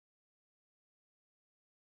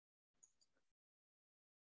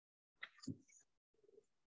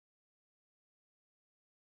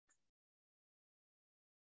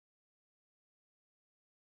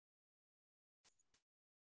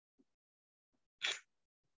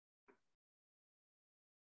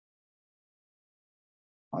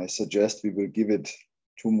I suggest we will give it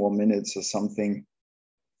 2 more minutes or something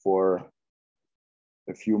for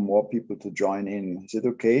a few more people to join in. Is it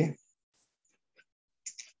okay?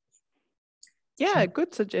 Yeah,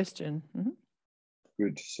 good suggestion. Mm-hmm.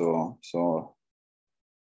 Good. So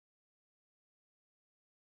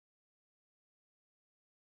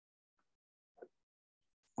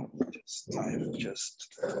I've just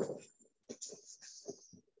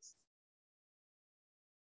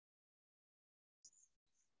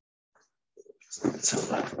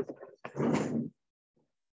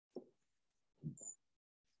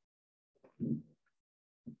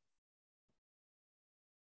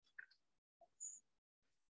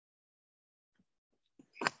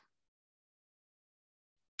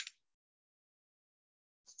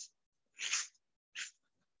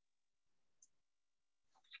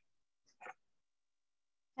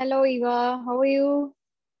Hello, Eva. How are you?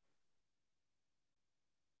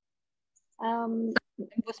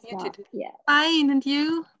 It was muted. Yeah. Fine, and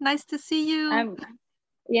you? Nice to see you.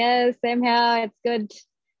 Yeah, same here. It's good.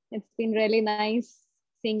 It's been really nice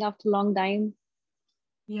seeing after a long time.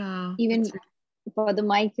 Yeah. Even for the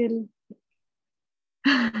Michael.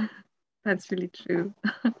 That's really true.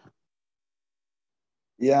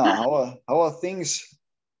 Yeah, how are things?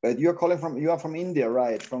 But you are from India,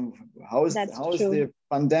 right? How is the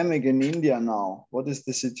pandemic in India now? What is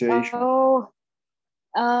the situation? Oh,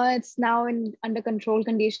 it's now under control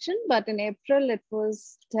condition, but in April it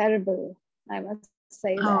was terrible. I must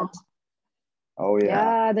say that. Oh yeah.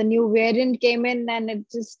 Yeah, the new variant came in and it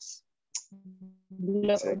just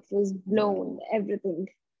it was blown everything.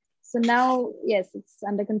 So now, yes, it's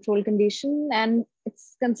under control condition and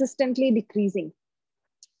it's consistently decreasing.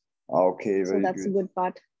 Okay, very so that's good. A good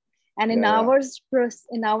part. And in our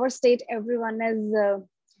state, everyone is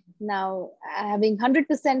now having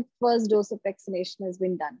 100% first dose of vaccination has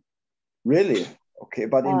been done. Really? Okay,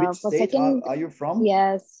 but in which state are you from?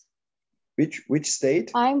 Yes. Which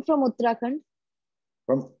state? I'm from Uttarakhand.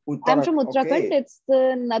 From Uttarakhand. I'm from Uttarakhand. Okay. It's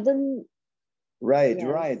the northern. Right, yes.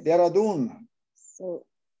 Right. Dehradun. So.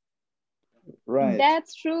 Right.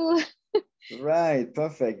 That's true. Right.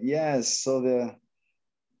 Perfect. Yes. So the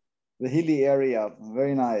hilly area.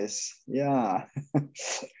 Very nice. Yeah.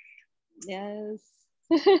 Yes.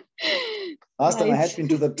 Last time I had been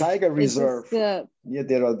to the tiger reserve near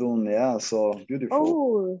Dehradun. Yeah. So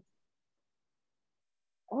beautiful.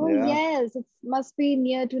 Oh yeah. Yes. It must be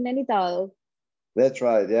near to Nainital. That's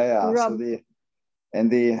right. Yeah. So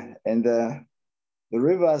the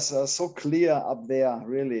rivers are so clear up there.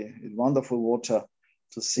 Really, wonderful water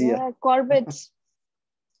to see. Yeah, Corbett.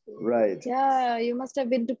 Right. Yeah, you must have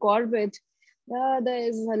been to Corbett. Yeah, there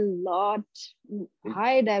is a lot,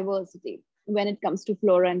 high diversity when it comes to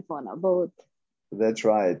flora and fauna, both. That's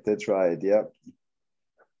right. That's right. Yeah.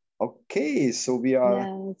 Okay, so we are.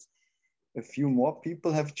 Yes. A few more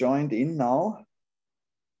people have joined in now.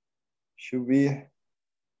 Should we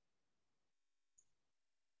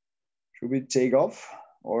take off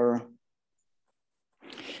or?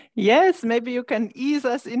 Yes, maybe you can ease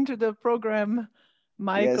us into the program,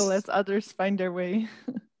 Michael, yes. As others find their way.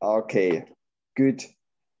 Okay, good.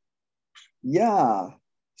 Yeah,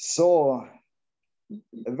 so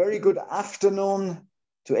a very good afternoon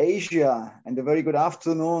to Asia and a very good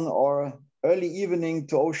afternoon or early evening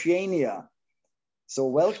to Oceania. So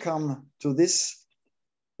welcome to this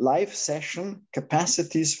live session,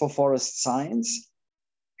 Capacities for Forest Science,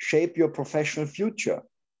 Shape Your Professional Future.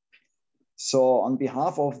 So on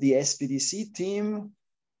behalf of the SPDC team,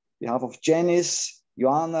 behalf of Janice,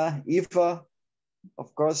 Joanna, Eva,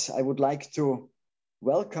 of course, I would like to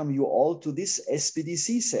welcome you all to this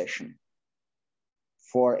SPDC session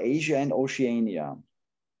for Asia and Oceania.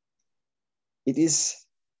 It is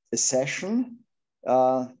a session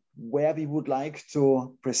where we would like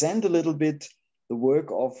to present a little bit the work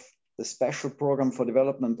of the Special Program for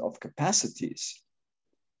Development of Capacities.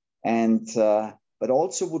 And but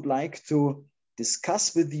also would like to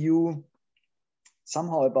discuss with you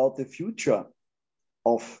somehow about the future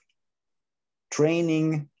of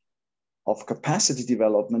training, of capacity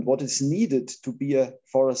development, what is needed to be a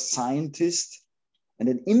forest scientist and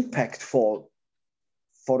an impact for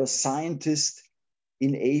a scientist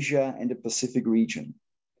in Asia and the Pacific region.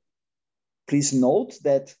 Please note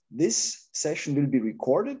that this session will be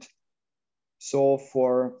recorded. So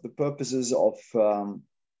for the purposes of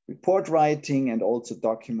report writing and also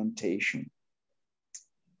documentation.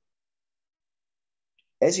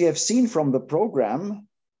 As you have seen from the program,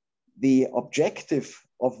 the objective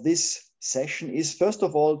of this session is first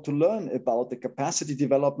of all to learn about the capacity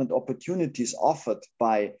development opportunities offered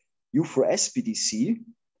by IUFRO-SPDC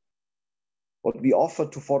what we offer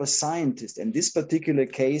for the scientists. In this particular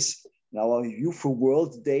case, in our IUFRO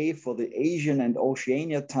World Day for the Asian and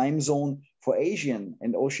Oceania time zone for Asian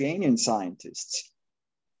and Oceanian scientists.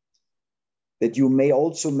 That you may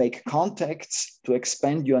also make contacts to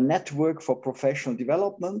expand your network for professional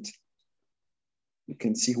development. You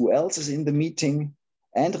can see who else is in the meeting,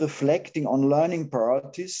 and reflecting on learning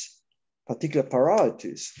priorities, particular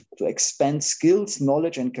priorities to expand skills,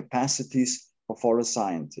 knowledge, and capacities for forest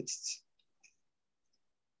scientists.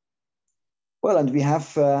 Well, and we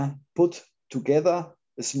have put together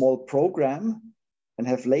a small program and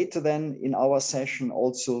have later then in our session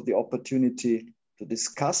also the opportunity to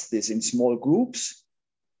discuss this in small groups.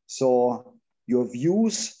 So your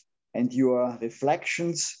views and your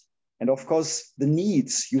reflections, and of course the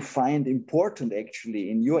needs you find important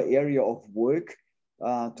actually in your area of work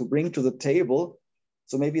to bring to the table.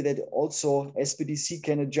 So maybe that also SPDC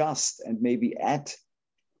can adjust and maybe add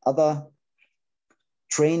other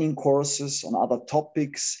training courses on other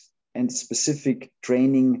topics and specific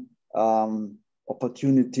training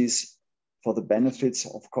opportunities for the benefits,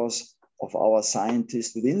 of course, of our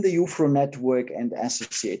scientists within the IUFRO network and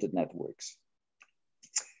associated networks.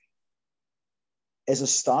 As a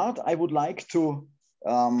start, I would like to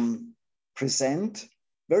present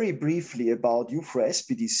very briefly about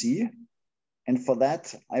IUFRO-SPDC. And for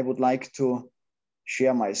that, I would like to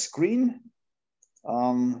share my screen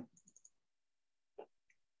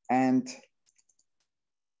and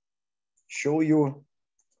show you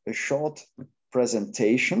a short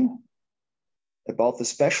presentation about the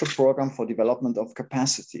special program for development of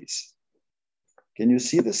capacities. Can you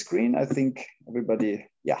see the screen? I think everybody,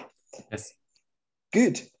 yeah. Yes.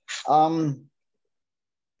 Good.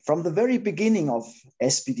 From the very beginning of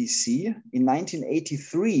SPDC in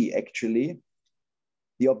 1983, actually,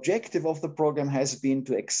 the objective of the program has been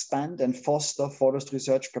to expand and foster forest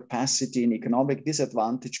research capacity in economic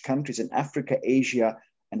disadvantaged countries in Africa, Asia,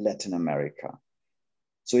 and Latin America.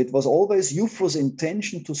 So it was always IUFRO's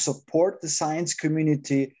intention to support the science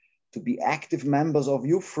community, to be active members of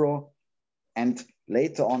IUFRO, and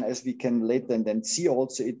later on, as we can later and then see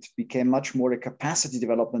also, it became much more a capacity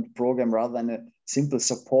development program rather than a simple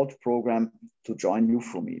support program to join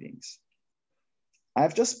IUFRO meetings.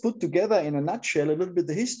 I've just put together in a nutshell a little bit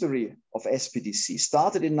the history of SPDC.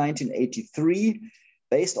 Started in 1983,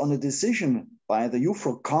 based on a decision by the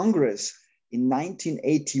IUFRO Congress in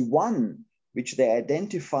 1981, which they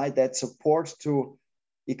identified that support to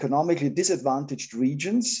economically disadvantaged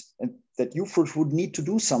regions and that IUFRO would need to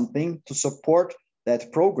do something to support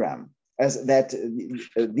that program, as that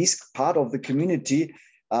this part of the community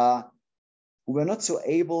who were not so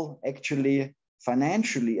able actually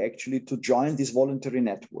financially actually to join this voluntary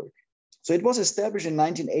network. So it was established in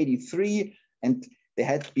 1983, and there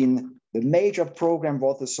had been the major program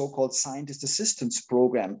was the so-called Scientist Assistance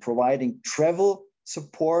Program, providing travel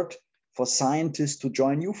support for scientists to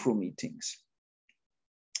join IUFRO meetings.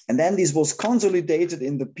 And then this was consolidated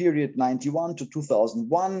in the period 91 to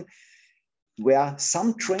 2001, where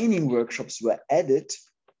some training workshops were added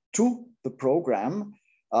to the program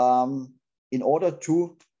in order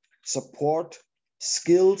to support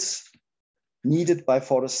skills needed by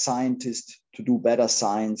forest scientists to do better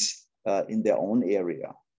science in their own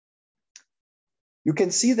area. You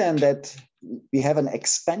can see then that we have an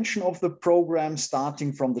expansion of the program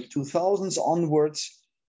starting from the 2000s onwards,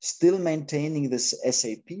 still maintaining this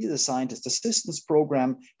SAP, the Scientist Assistance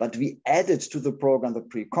Program, but we added to the program the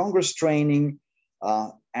pre-Congress training,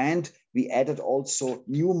 and we added also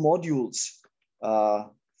new modules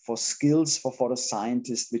for skills for forest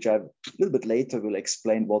scientists, which I a little bit later will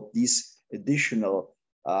explain what these additional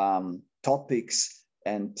topics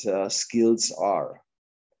and skills are.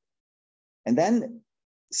 And then,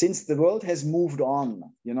 since the world has moved on,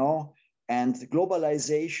 you know, and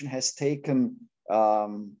globalization has taken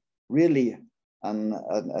really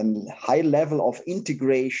a high level of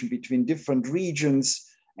integration between different regions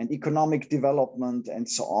and economic development and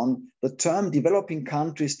so on, the term developing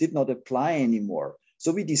countries did not apply anymore.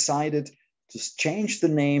 So we decided to change the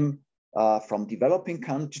name from developing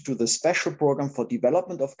country to the special program for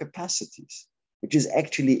development of capacities, which is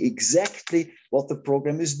actually exactly what the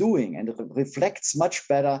program is doing, and it reflects much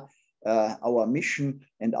better our mission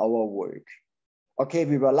and our work. Okay,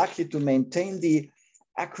 we were lucky to maintain the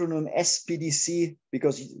acronym SPDC,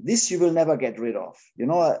 because this you will never get rid of. You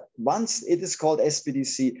know, once it is called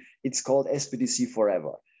SPDC, it's called SPDC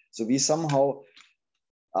forever. So we somehow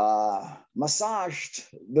massaged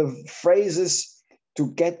the phrases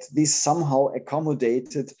to get this somehow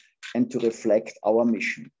accommodated and to reflect our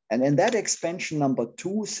mission. And in that expansion number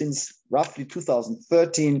 2, since roughly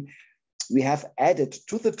 2013, we have added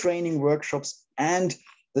to the training workshops and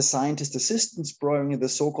the scientist assistance program, the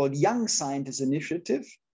so-called Young Scientist Initiative.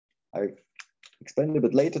 I explain a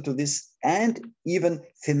bit later to this, and even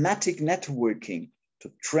thematic networking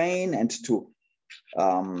to train and to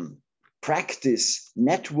practice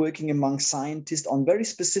networking among scientists on very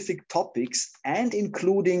specific topics, and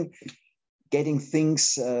including getting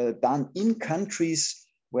things done in countries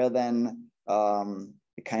where then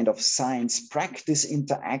a kind of science practice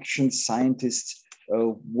interaction, scientists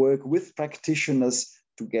work with practitioners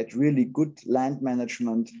to get really good land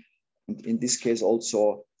management, and in this case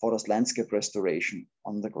also forest landscape restoration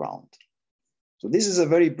on the ground. So this is a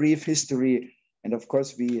very brief history, and of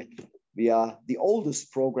course we are the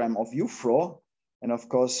oldest program of IUFRO, and of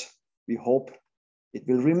course we hope it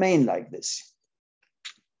will remain like this.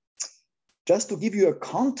 Just to give you a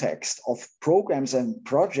context of programs and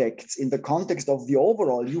projects in the context of the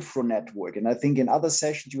overall IUFRO network, and I think in other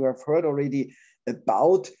sessions you have heard already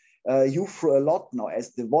about IUFRO a lot now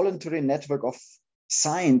as the voluntary network of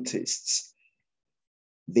scientists.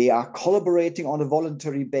 They are collaborating on a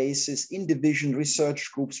voluntary basis in division,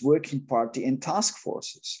 research groups, working party, and task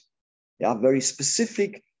forces. They are very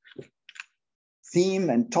specific theme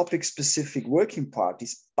and topic specific working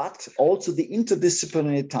parties, but also the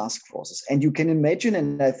interdisciplinary task forces. And you can imagine,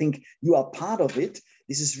 and I think you are part of it,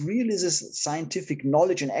 this is really this scientific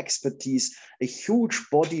knowledge and expertise, a huge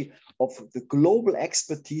body of the global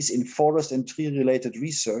expertise in forest and tree related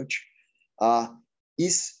research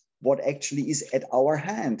is what actually is at our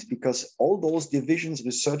hand, because all those divisions,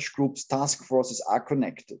 research groups, task forces are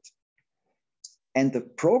connected. And the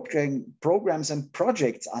programs and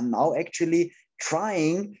projects are now actually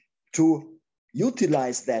trying to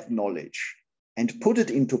utilize that knowledge and put it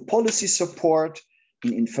into policy support,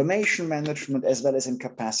 in information management, as well as in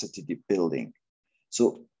capacity building.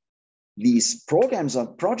 So these programs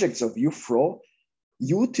and projects of IUFRO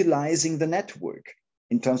utilizing the network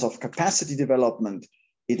in terms of capacity development.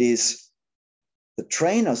 It is the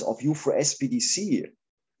trainers of IUFRO-SPDC,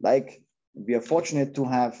 like we are fortunate to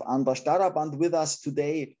have Andras Daraband with us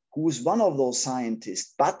today, who is one of those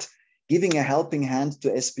scientists, but giving a helping hand to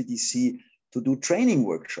SPDC to do training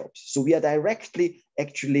workshops. So we are directly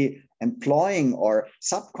actually employing or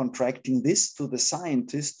subcontracting this to the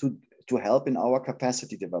scientists to help in our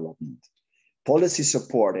capacity development. Policy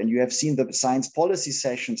support, and you have seen the science policy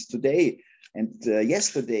sessions today and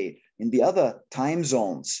yesterday in the other time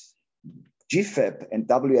zones. GFAB and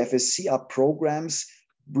WFSC are programs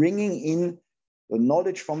bringing in the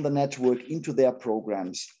knowledge from the network into their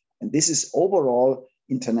programs. And this is overall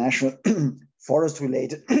international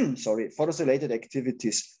forest-related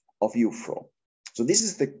activities of IUFRO. So this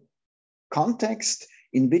is the context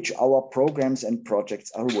in which our programs and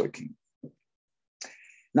projects are working.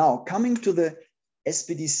 Now, coming to the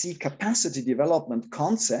SPDC capacity development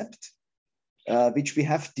concept, which we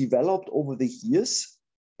have developed over the years,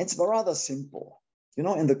 it's rather simple. You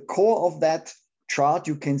know, in the core of that chart,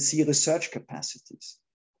 you can see research capacities.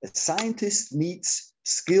 A scientist needs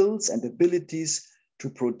skills and abilities to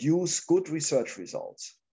produce good research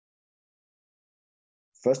results.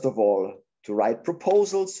 First of all, to write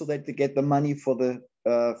proposals so that they get the money for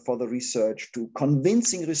the research, to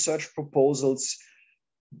convincing research proposals,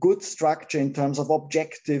 good structure in terms of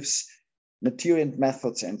objectives, material and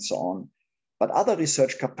methods, and so on. But other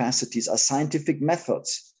research capacities are scientific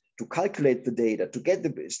methods to calculate the data, to get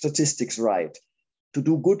the statistics right, to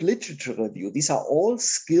do good literature review. These are all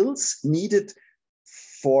skills needed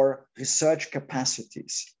for research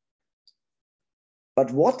capacities.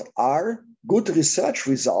 But what are good research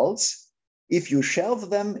results if you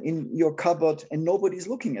shelve them in your cupboard and nobody's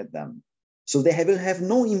looking at them? So they will have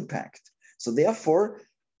no impact. So therefore,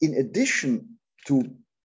 in addition to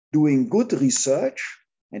doing good research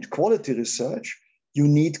and quality research, you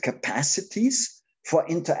need capacities for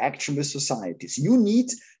interaction with societies. You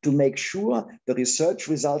need to make sure the research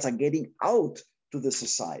results are getting out to the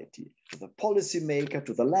society, to the policymaker,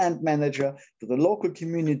 to the land manager, to the local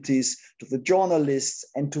communities, to the journalists,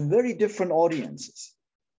 and to very different audiences.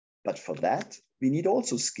 But for that, we need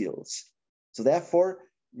also skills. So therefore,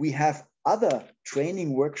 we have other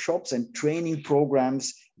training workshops and training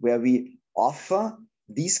programs where we offer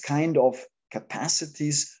these kind of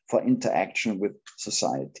capacities for interaction with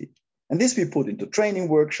society. And this we put into training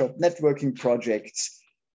workshop, networking projects,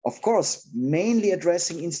 of course, mainly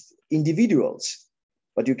addressing individuals.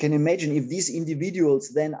 But you can imagine if these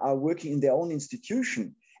individuals then are working in their own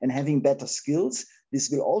institution and having better skills, this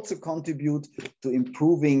will also contribute to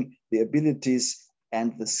improving the abilities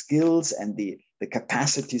and the skills and the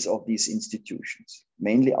capacities of these institutions,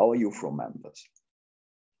 mainly our IUFRO members.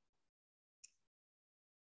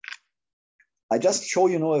 I just show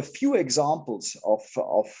you a few examples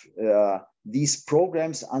of these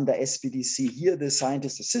programs under SPDC. Here, the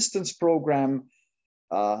Scientist Assistance Program,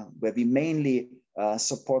 where we mainly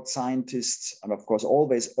support scientists, and of course,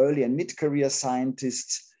 always early and mid-career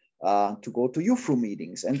scientists, to go to IUFRO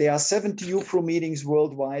meetings. And there are 70 IUFRO meetings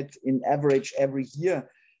worldwide in average every year.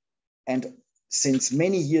 And since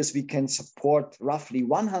many years, we can support roughly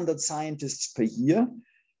 100 scientists per year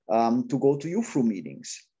to go to IUFRO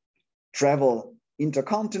meetings, travel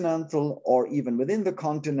intercontinental or even within the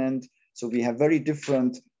continent. So we have very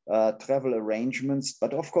different travel arrangements,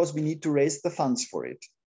 but of course we need to raise the funds for it,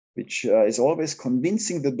 which is always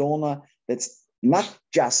convincing the donor that's not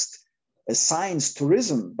just a science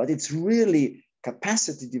tourism, but it's really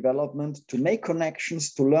capacity development to make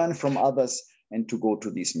connections, to learn from others, and to go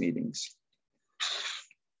to these meetings.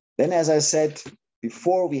 Then, as I said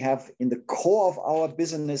before, we have in the core of our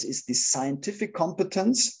business is this scientific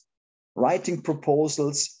competence, writing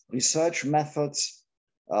proposals, research methods.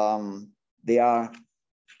 There are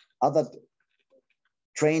other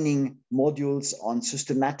training modules on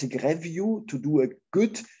systematic review to do a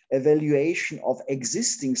good evaluation of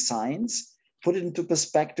existing science, put it into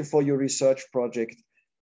perspective for your research project,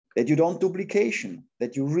 that you don't duplication,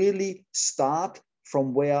 that you really start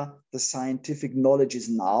from where the scientific knowledge is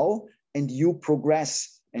now, and you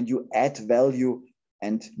progress and you add value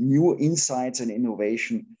and new insights and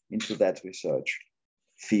innovation into that research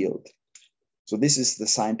field. So this is the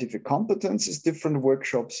scientific competences, different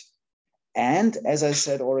workshops. And as I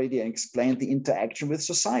said already, I explained the interaction with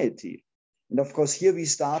society. And of course, here we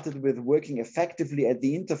started with working effectively at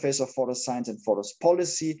the interface of forest science and forest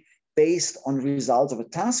policy based on results of a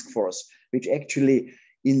task force, which actually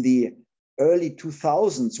in the early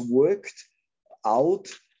 2000s worked out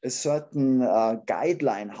a certain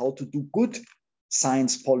guideline how to do good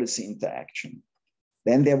science policy interaction.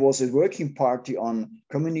 Then there was a working party on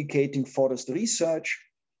communicating forest research,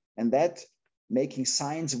 and that making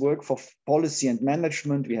science work for policy and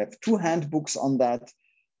management. We have 2 handbooks on that,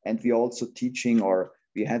 and we're also teaching, or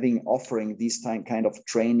we're offering these kind of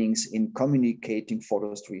trainings in communicating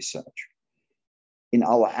forest research. In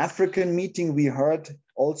our African meeting, we heard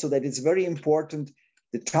also that it's very important,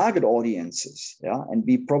 the target audiences, yeah, and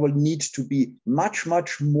we probably need to be much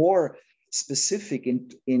more specific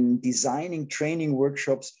in designing training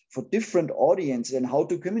workshops for different audiences and how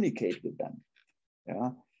to communicate with them.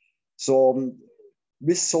 Yeah. So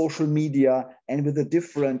with social media and with the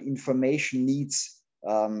different information needs,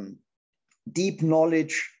 deep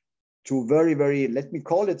knowledge to very, let me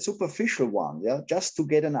call it superficial one, yeah, just to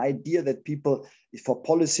get an idea that people for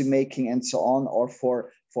policy making and so on, or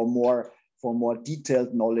for more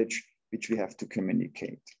detailed knowledge, which we have to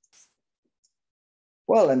communicate.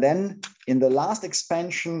 Well, and then in the last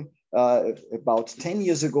expansion, about 10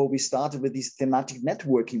 years ago, we started with these thematic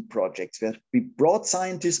networking projects where we brought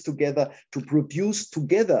scientists together to produce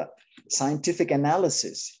together scientific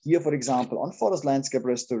analysis. Here, for example, on forest landscape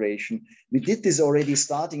restoration, we did this already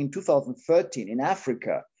starting in 2013 in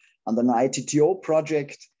Africa under an ITTO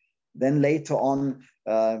project. Then later on,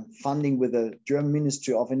 funding with the German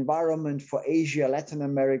Ministry of Environment for Asia, Latin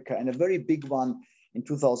America, and a very big one in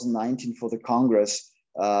 2019 for the Congress,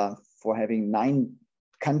 for having 9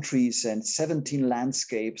 countries and 17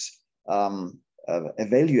 landscapes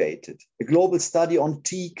evaluated. A global study on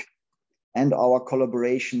teak, and our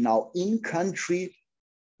collaboration now in country,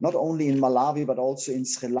 not only in Malawi, but also in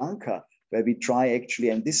Sri Lanka, where we try actually,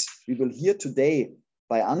 and this we will hear today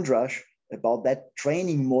by Andras about that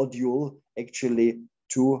training module actually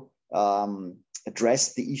to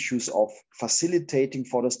address the issues of facilitating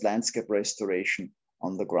forest landscape restoration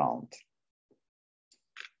on the ground.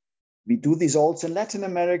 We do this also in Latin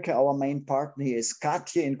America. Our main partner here is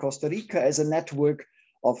CATIE in Costa Rica as a network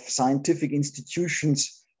of scientific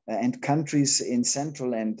institutions and countries in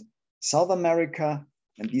Central and South America.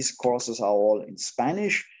 And these courses are all in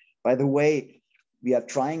Spanish. By the way, we are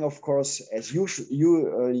trying, of course, as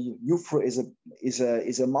IUFRO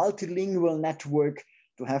is a multilingual network,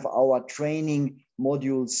 to have our training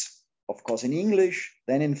modules, of course, in English,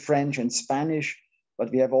 then in French and Spanish.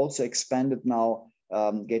 But we have also expanded now,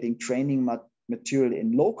 getting training material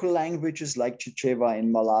in local languages like Chichewa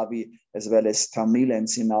in Malawi, as well as Tamil and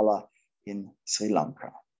Sinhala in Sri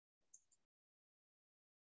Lanka.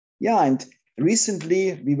 Yeah, and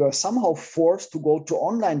recently we were somehow forced to go to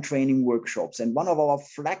online training workshops. And one of our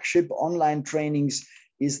flagship online trainings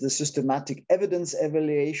is the systematic evidence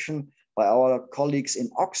evaluation by our colleagues in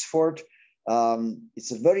Oxford.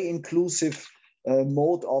 It's a very inclusive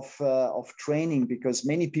mode of training, because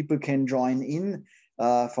many people can join in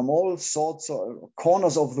from all sorts of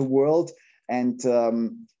corners of the world. And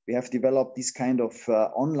we have developed these kind of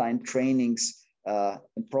online trainings,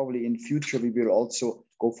 and probably in future we will also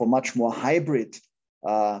go for much more hybrid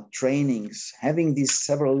trainings, having these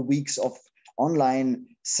several weeks of online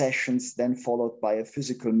sessions then followed by a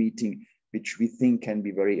physical meeting, which we think can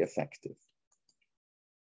be very effective.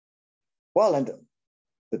 Well, and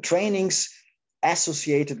the trainings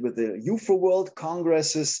associated with the IUFRO World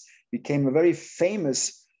Congresses became a very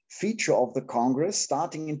famous feature of the Congress,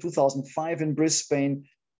 starting in 2005 in Brisbane,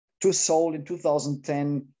 to Seoul in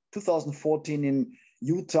 2010, 2014 in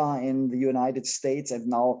Utah in the United States, and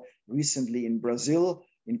now recently in Brazil,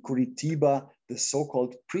 in Curitiba, the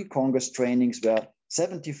so-called pre-Congress trainings where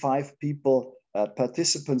 75 people,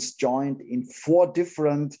 participants joined in 4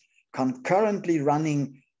 different concurrently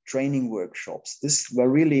running training workshops. This were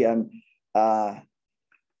really a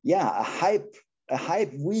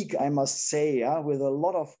hype week, I must say, with a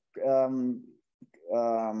lot of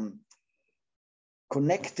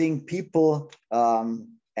connecting people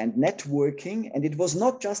and networking. And it was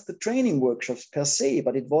not just the training workshops per se,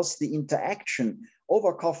 but it was the interaction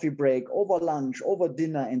over coffee break, over lunch, over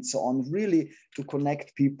dinner, and so on, really to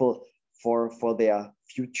connect people for their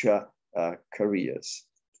future careers.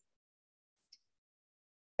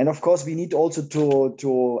 And of course, we need also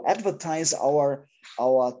to advertise our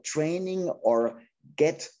training or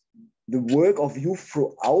get the work of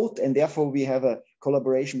IUFRO out. And therefore, we have a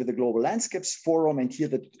collaboration with the Global Landscapes Forum. And here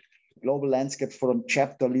the Global Landscapes Forum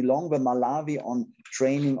chapter Lilongwe, Malawi on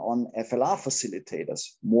training on FLR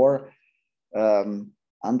facilitators. More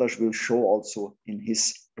Anders will show also in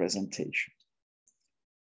his presentation.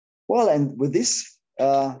 Well, and with this,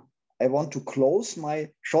 I want to close my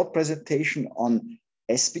short presentation on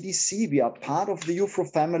SPDC. We are part of the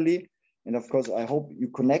IUFRO family. And of course, I hope you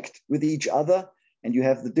connect with each other and you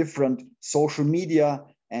have the different social media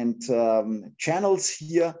and channels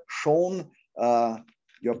here shown.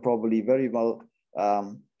 You're probably very well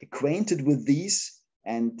acquainted with these.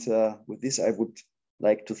 And with this, I would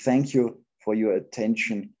like to thank you for your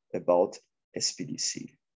attention about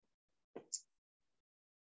SPDC.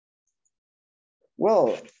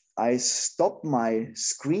 Well, I stop my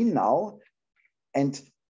screen now. And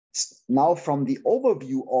now from the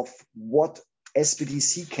overview of what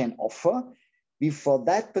SPDC can offer, for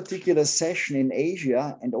that particular session in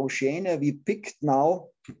Asia and Oceania, we picked now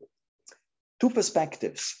 2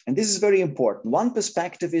 perspectives. And this is very important. One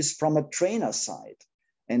perspective is from a trainer side.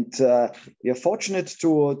 And we are fortunate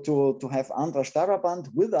to have Andras Daraband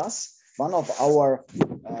with us, one of our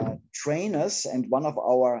trainers and one of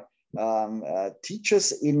our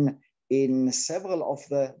teachers in several of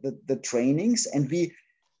the trainings. And we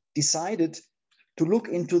decided to look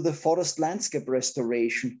into the forest landscape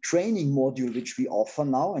restoration training module, which we offer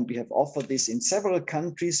now. And we have offered this in several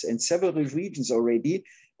countries and several regions already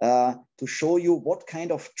to show you what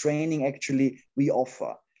kind of training actually we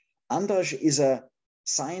offer. Andras is a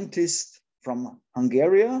scientist from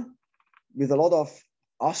Hungary with a lot of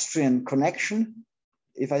Austrian connection,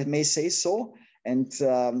 if I may say so. And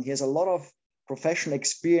he has a lot of professional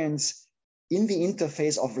experience in the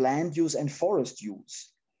interface of land use and forest use.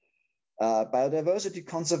 Biodiversity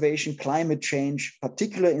conservation, climate change,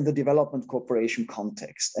 particularly in the development cooperation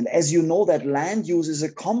context. And as you know, that land use is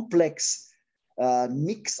a complex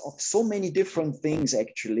mix of so many different things,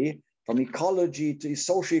 actually, from ecology to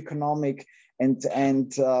socioeconomic and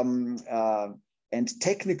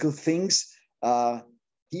technical things.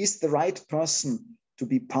 He is the right person to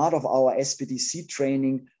be part of our SPDC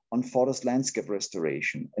training on forest landscape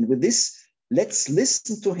restoration. And with this, let's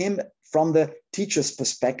listen to him from the teacher's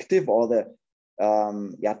perspective or the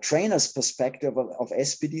trainer's perspective of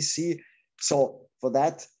SPDC. So for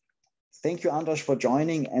that, thank you, Andras, for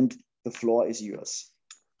joining, and the floor is yours.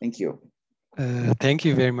 Thank you. Thank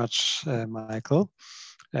you very much, Michael,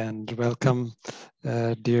 and welcome,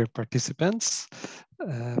 dear participants.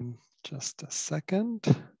 Just a second.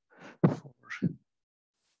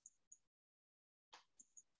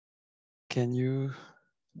 Can you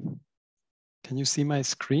see my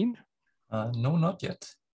screen? No, not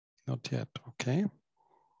yet. Not yet, okay.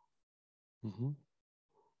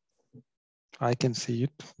 I can see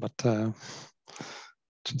it, but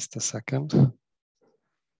just a second.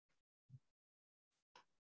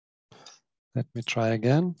 Let me try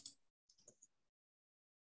again.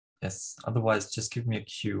 Yes, otherwise just give me a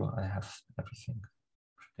cue. I have everything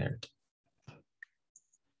prepared.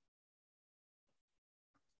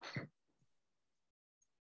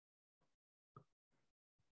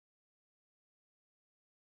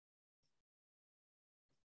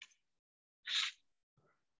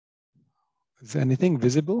 Is anything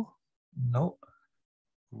visible? No.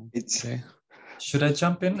 It's okay. Should I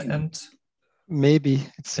jump in and? maybe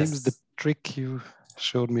it seems Yes. the trick you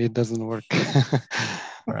showed me doesn't work.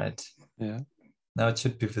 All right. Yeah. Now it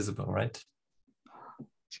should be visible, right?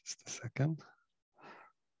 Just a second.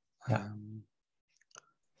 Yeah.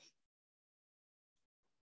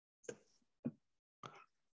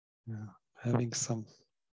 Yeah, having some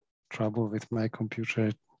trouble with my computer.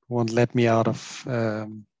 It won't let me out of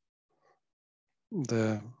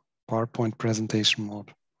the PowerPoint presentation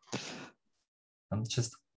mode. And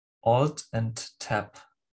just Alt and Tab.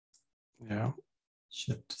 Yeah.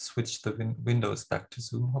 Should switch the windows back to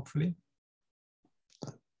Zoom, hopefully.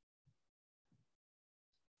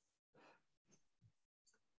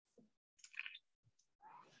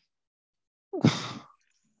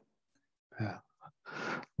 Yeah.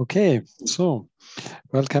 Okay, so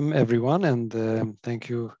welcome everyone, and thank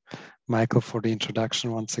you, Michael, for the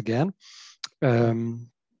introduction once again.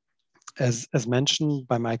 As mentioned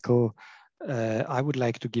by Michael, I would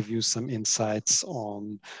like to give you some insights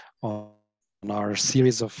on our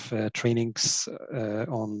series of trainings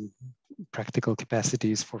on practical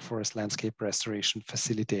capacities for forest landscape restoration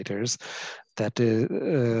facilitators. That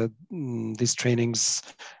these trainings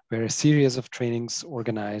were a series of trainings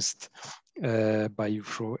organized by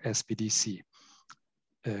IUFRO-SPDC.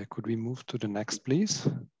 Could we move to the next, please?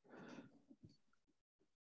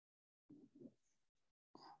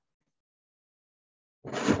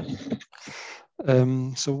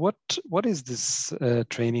 So what is this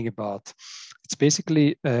training about? It's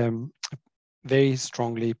basically very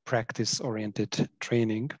strongly practice-oriented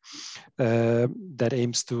training that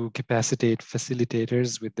aims to capacitate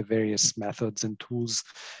facilitators with the various methods and tools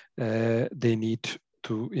they need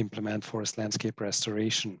to implement forest landscape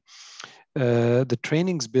restoration. The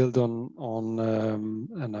trainings build on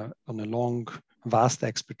a long, vast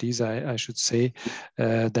expertise, I should say,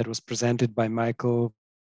 that was presented by Michael,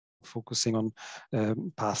 focusing on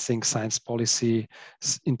passing science policy,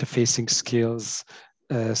 interfacing skills,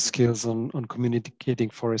 skills on communicating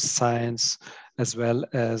forest science, as well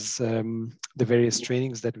as the various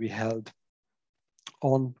trainings that we held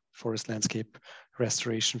on forest landscape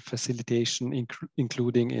restoration facilitation,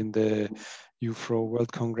 including in the IUFRO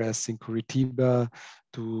World Congress in Curitiba,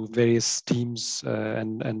 to various teams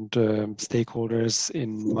and stakeholders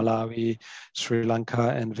in Malawi, Sri Lanka,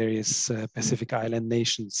 and various Pacific Island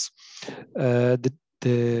nations.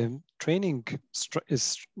 The training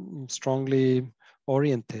is strongly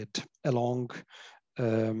oriented along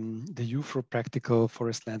the IUFRO Practical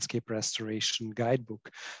Forest Landscape Restoration Guidebook,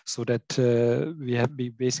 so that we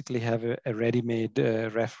basically have a ready-made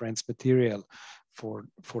reference material for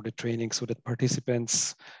the training, so that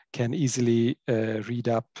participants can easily read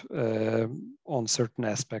up on certain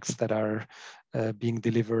aspects that are being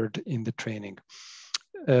delivered in the training.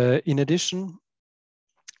 In addition,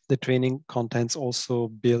 the training contents also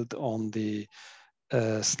build on the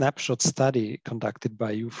snapshot study conducted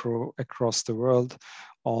by IUFRO across the world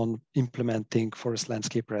on implementing forest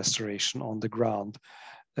landscape restoration on the ground,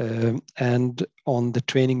 and on the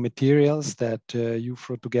training materials that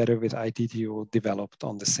IUFRO together with ITTO developed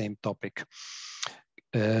on the same topic.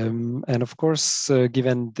 And of course,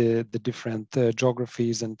 given the different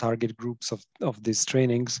geographies and target groups of these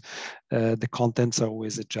trainings, the contents are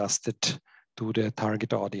always adjusted to the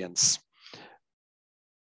target audience.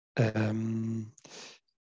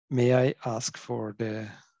 May I ask for the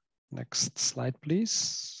next slide,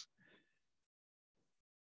 please?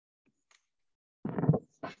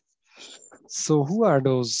 So who are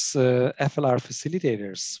those FLR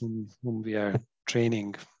facilitators whom we are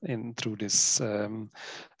training in through this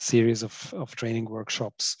series of training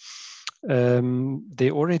workshops?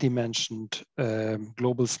 They already mentioned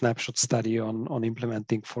global snapshot study on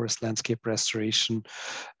implementing forest landscape restoration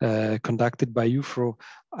conducted by IUFRO,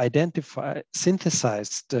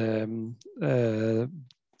 synthesized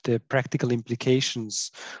the practical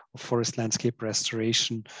implications of forest landscape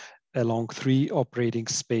restoration along three operating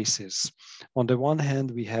spaces. On the one hand,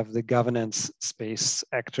 we have the governance space,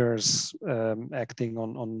 actors acting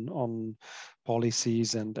on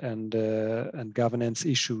policies and governance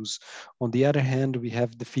issues. On the other hand, we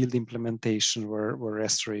have the field implementation where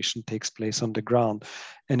restoration takes place on the ground.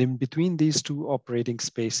 And in between these two operating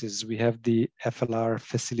spaces, we have the FLR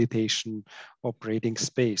facilitation operating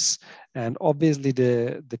space. And obviously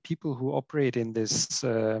the people who operate in this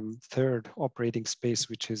third operating space,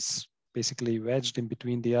 which is basically wedged in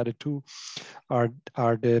between the other two, are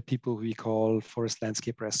the people we call forest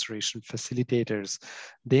landscape restoration facilitators.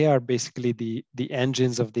 They are basically the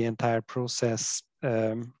engines of the entire process,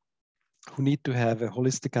 who need to have a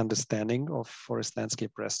holistic understanding of forest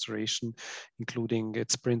landscape restoration, including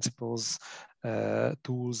its principles,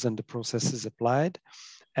 tools, and the processes applied.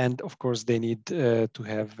 And of course, they need to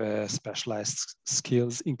have specialized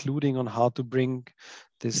skills, including on how to bring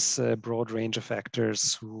this broad range of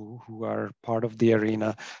actors who are part of the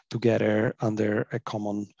arena together under a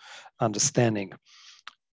common understanding.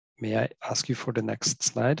 May I ask you for the next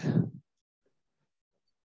slide?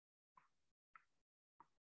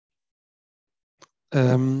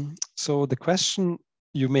 So the question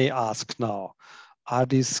you may ask now, are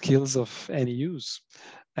these skills of any use?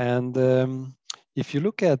 And if you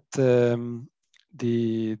look at the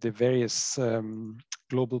various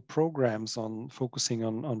global programs on focusing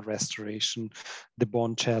on restoration, the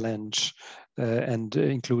Bonn Challenge, and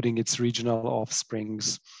including its regional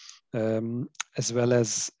offsprings, as well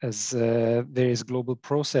as various global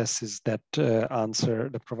processes that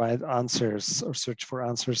provide answers or search for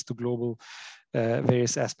answers to global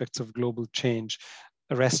various aspects of global change.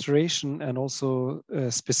 Restoration, and also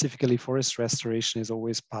specifically forest restoration, is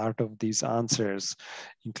always part of these answers,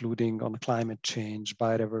 including on climate change,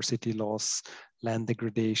 biodiversity loss, land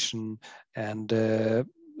degradation, and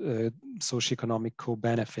socioeconomic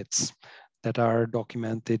co-benefits that are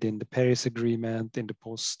documented in the Paris Agreement, in the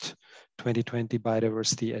post-2020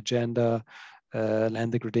 biodiversity agenda,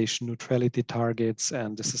 land degradation neutrality targets,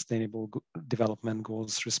 and the Sustainable Development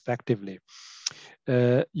Goals, respectively.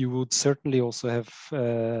 You would certainly also have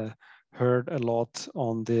heard a lot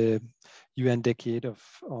on the UN Decade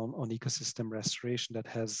on ecosystem restoration that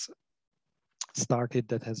has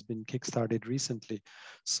been kickstarted recently.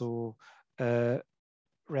 So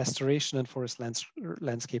restoration and forest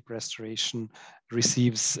landscape restoration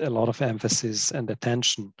receives a lot of emphasis and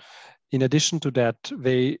attention. In addition to that,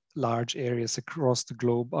 very large areas across the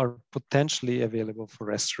globe are potentially available for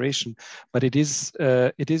restoration, but it is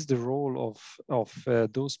the role of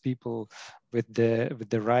those people with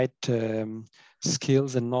the right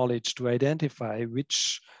skills and knowledge to identify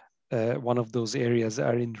which one of those areas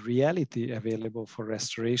are in reality available for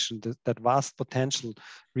restoration. That vast potential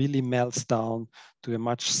really melts down to a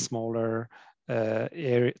much smaller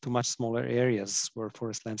much smaller areas where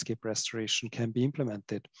forest landscape restoration can be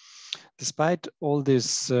implemented. Despite all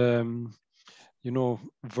this,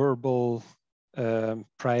 verbal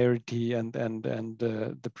priority and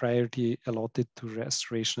the priority allotted to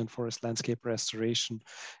restoration and forest landscape restoration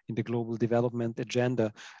in the global development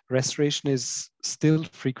agenda, restoration is still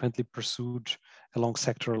frequently pursued along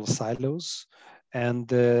sectoral silos. And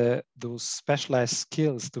those specialized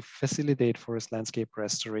skills to facilitate forest landscape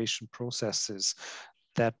restoration processes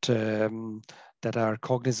that are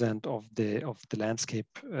cognizant of the landscape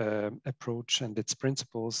approach and its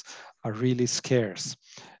principles are really scarce.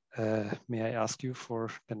 May I ask you for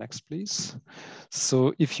the next, please?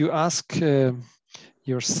 So if you ask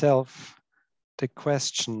yourself the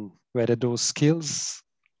question whether those skills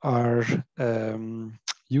are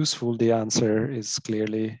useful, the answer is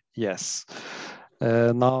clearly yes.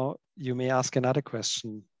 Now you may ask another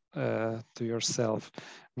question to yourself.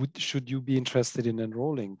 Should you be interested in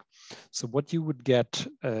enrolling? So what you would get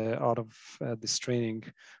out of this training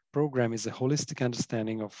program is a holistic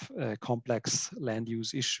understanding of complex land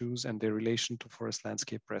use issues and their relation to forest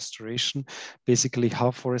landscape restoration. Basically,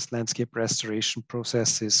 how forest landscape restoration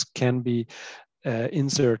processes can be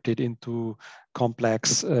inserted into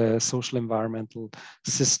complex social environmental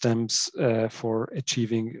systems for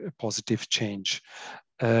achieving positive change.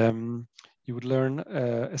 You would learn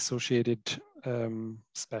associated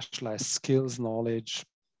specialized skills, knowledge,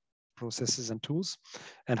 processes, and tools,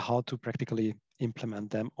 and how to practically implement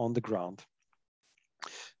them on the ground.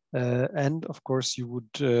 And of course, you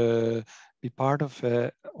would be part of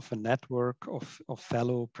a network of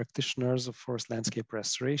fellow practitioners of forest landscape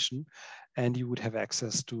restoration, and you would have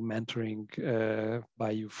access to mentoring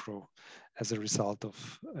by IUFRO as a result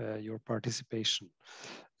of your participation.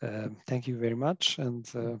 Thank you very much, and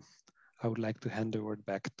I would like to hand the word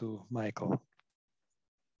back to Michael.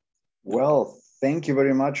 Well, thank you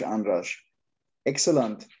very much, Andras.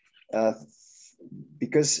 Excellent.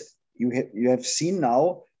 Because you have seen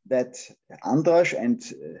now that Andras and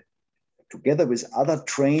together with other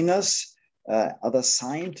trainers, other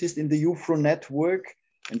scientists in the IUFRO network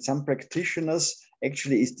and some practitioners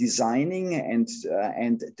actually is designing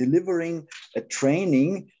and delivering a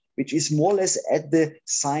training which is more or less at the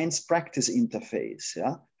science practice interface.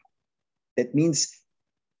 Yeah? That means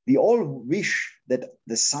we all wish that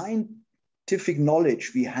the scientific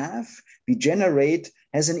knowledge we generate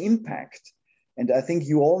has an impact. And I think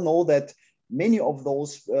you all know that many of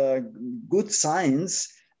those good science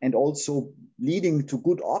and also leading to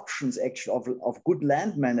good options actually of good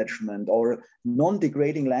land management or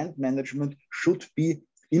non-degrading land management should be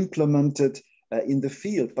implemented in the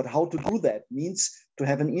field. But how to do that means to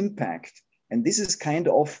have an impact. And this is kind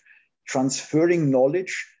of transferring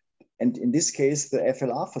knowledge, and in this case, the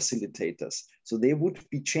FLR facilitators. So they would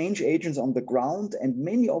be change agents on the ground, and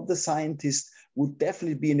many of the scientists would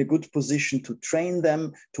definitely be in a good position to train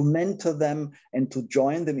them, to mentor them, and to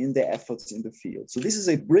join them in their efforts in the field. So this is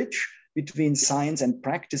a bridge between science and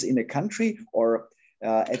practice in a country or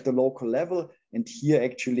at the local level. And here,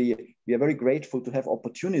 actually, we are very grateful to have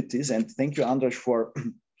opportunities. And thank you, Andras, for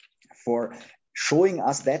showing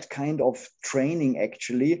us that kind of training,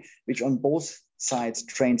 actually, which on both sides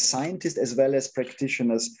trains scientists as well as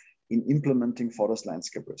practitioners in implementing forest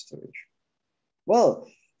landscape restoration. Well,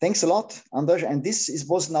 thanks a lot, Andras. And this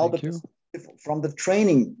was now from the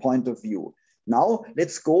training point of view. Now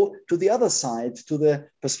let's go to the other side, to the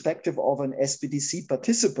perspective of an SPDC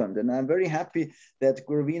participant. And I'm very happy that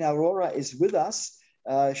Gurveen Aurora is with us.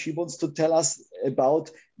 She wants to tell us about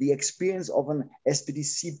the experience of an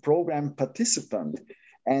SPDC program participant.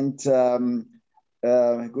 And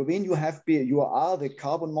Gurveen, you are the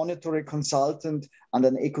carbon monitoring consultant and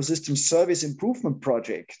an ecosystem service improvement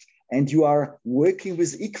project. And you are working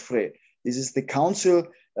with IUFRO. This is the Council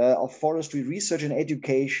of Forestry Research and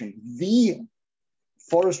Education, the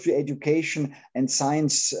forestry education and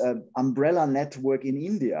science umbrella network in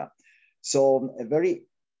India. So a very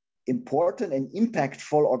important and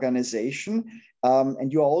impactful organization.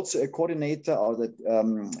 And you are also a coordinator or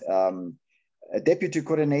a deputy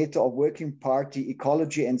coordinator of Working Party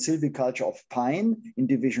Ecology and Silviculture of Pine in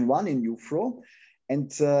Division 1 in IUFRO.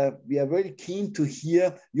 And we are very keen to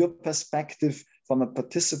hear your perspective from a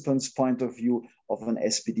participant's point of view of an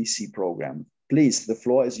SPDC program. Please, the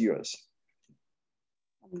floor is yours.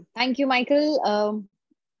 Thank you, Michael.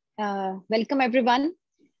 Welcome, everyone.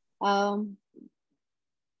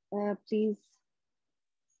 Please.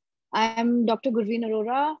 I'm Dr. Gurveen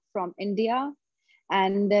Aurora from India,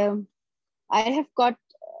 and I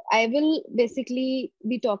will basically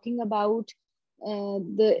be talking about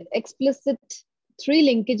the explicit 3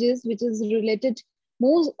 linkages, which is related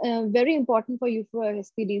most very important for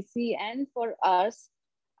IUFRO-SPDC and for us,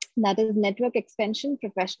 that is network expansion,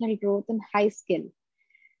 professional growth, and high skill.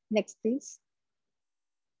 Next, please.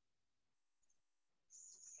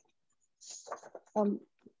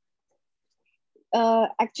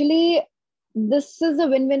 Actually, this is a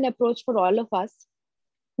win-win approach for all of us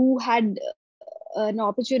who had an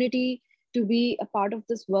opportunity to be a part of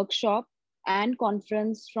this workshop and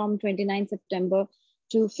conference from 26 September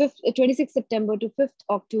to 5th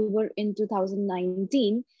October in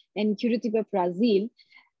 2019 in Curitiba, Brazil.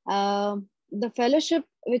 The fellowship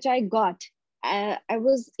which I got, I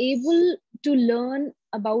was able to learn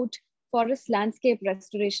about forest landscape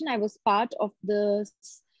restoration. I was part of this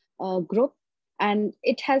group, and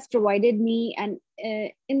it has provided me an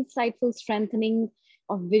insightful strengthening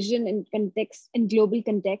of vision in global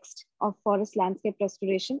context of forest landscape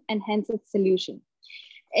restoration and hence its solution.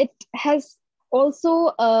 It has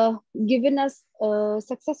also given us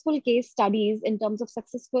successful case studies in terms of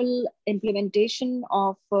successful implementation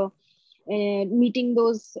of meeting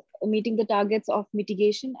the targets of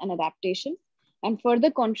mitigation and adaptation, and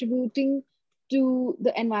further contributing to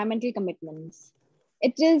the environmental commitments.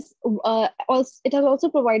 It has also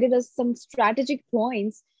provided us some strategic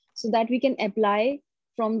points so that we can apply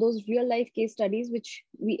from those real life case studies which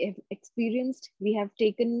we have experienced. We have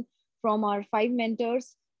taken from our 5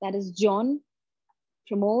 mentors, that is John,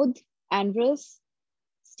 Pramod, Andras,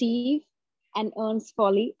 Steve, and Ernst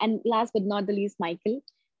Foley, and last but not the least, Michael,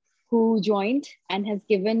 who joined and has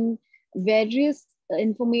given various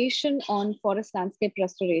information on forest landscape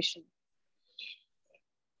restoration.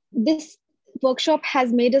 This workshop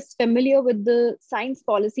has made us familiar with the science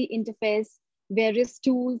policy interface, various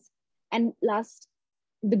tools, and last,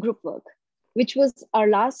 the group work, which was our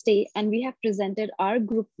last day, and we have presented our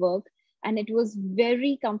group work, and it was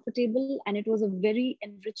very comfortable, and it was a very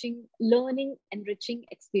enriching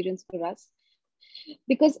experience for us,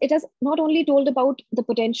 because it has not only told about the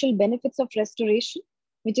potential benefits of restoration,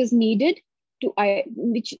 which is needed to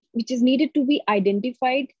be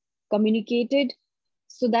identified, communicated,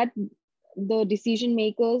 so that the decision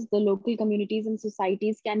makers, the local communities and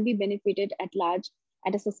societies can be benefited at large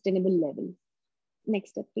at a sustainable level.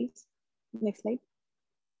 Next step, please. Next slide.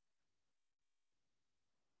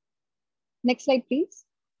 Next slide, please.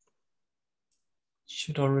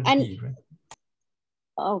 Should already be, right?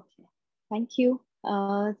 Okay, thank you.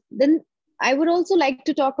 Then I would also like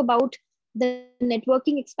to talk about the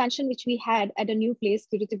networking expansion which we had at a new place,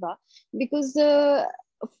 Curitiba, because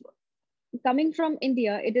coming from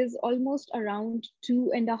India, it is almost around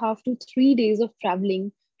 2.5 to 3 days of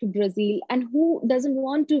traveling to Brazil. And who doesn't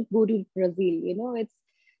want to go to Brazil? You know, it's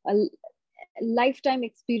lifetime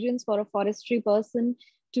experience for a forestry person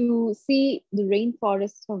to see the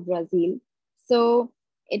rainforests of Brazil. So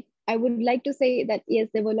I would like to say that yes,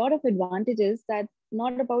 there were a lot of advantages, that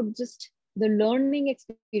not about just the learning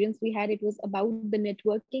experience we had, it was about the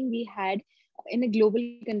networking we had in a global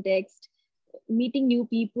context, meeting new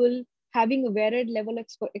people, having a varied level of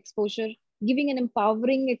exposure, giving an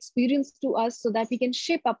empowering experience to us so that we can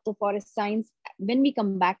shape up the forest science when we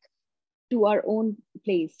come back to our own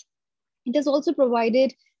place. It has also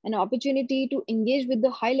provided an opportunity to engage with the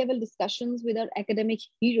high level discussions with our academic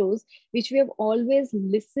heroes, which we have always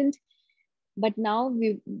listened. But now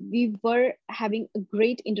we were having a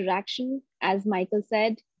great interaction, as Michael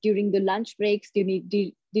said, during the lunch breaks, during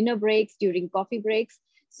dinner breaks, during coffee breaks.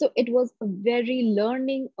 So it was a very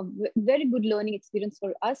good learning experience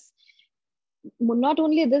for us. Not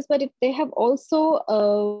only this, but they have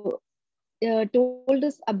also told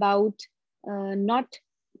us about not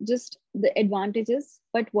just the advantages,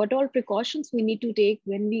 but what all precautions we need to take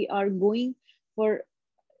when we are going for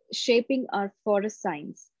shaping our forest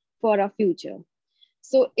science for our future.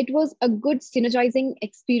 So it was a good synergizing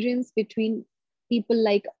experience between people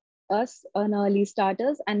like us, an early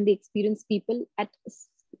starters, and the experienced people at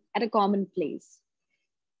a common place.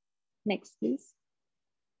 Next, please.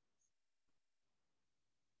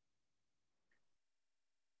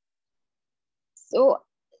 So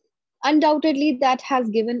undoubtedly that has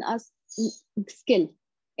given us skill.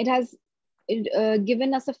 It has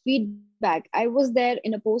given us a feedback. I was there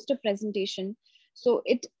in a poster presentation. So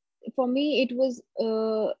for me, it was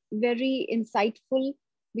very insightful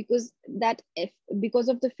because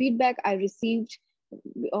of the feedback I received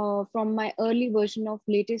from my early version of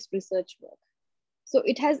latest research work. So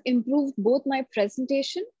it has improved both my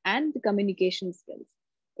presentation and the communication skills.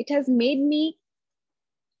 It has made me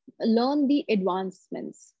learn the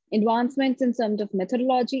advancements in terms of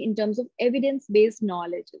methodology, in terms of evidence-based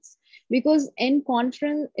knowledges. Because in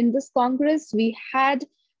this congress, we had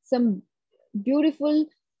some beautiful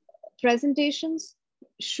presentations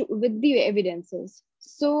with the evidences.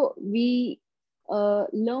 So we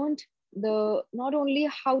learned not only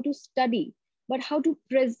how to study, but how to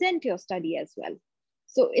present your study as well.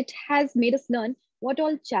 So it has made us learn what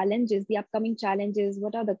all challenges, the upcoming challenges,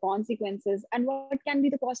 what are the consequences, and what can be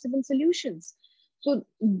the possible solutions. So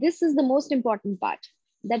this is the most important part,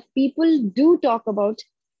 that people do talk about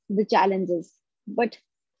the challenges, but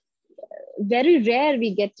very rare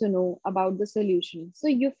we get to know about the solution. So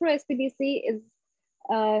IUFRO-SPDC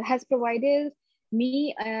has provided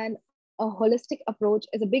me a holistic approach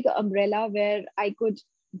as a big umbrella where I could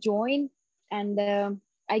join and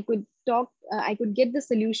I could get the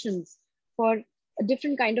solutions for a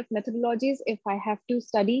different kind of methodologies if I have to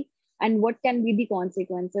study, and what can be the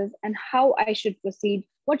consequences and how I should proceed,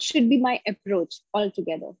 what should be my approach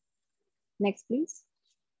altogether. Next, please.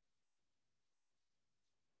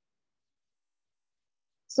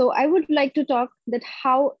 So I would like to talk that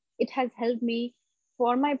how it has helped me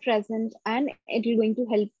for my present, and it's going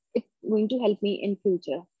to help me in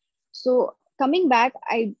future. So coming back,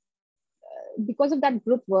 because of that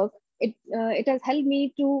group work, it has helped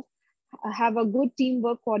me to have a good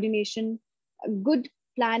teamwork coordination, a good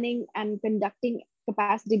planning and conducting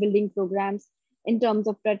capacity building programs in terms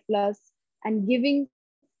of RED+, and giving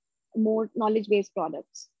more knowledge-based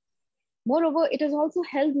products. Moreover, it has also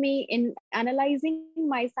helped me in analyzing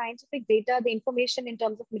my scientific data, the information in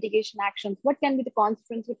terms of mitigation actions. What can be the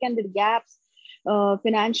constraints, what can be the gaps,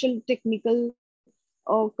 financial, technical,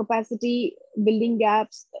 or capacity building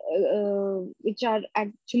gaps, which are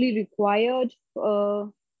actually required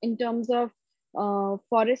in terms of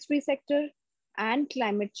forestry sector and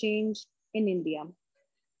climate change in India.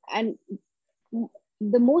 And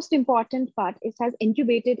the most important part it has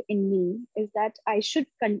incubated in me is that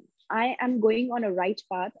I am going on a right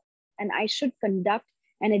path, and I should conduct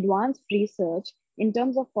an advanced research in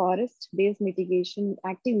terms of forest-based mitigation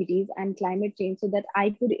activities and climate change, so that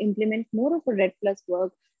I could implement more of a RED+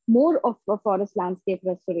 work, more of a forest landscape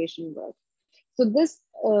restoration work. So this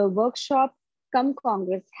workshop come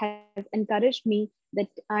Congress has encouraged me that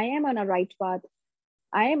I am on a right path.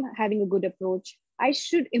 I am having a good approach. I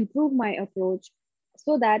should improve my approach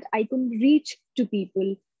so that I can reach to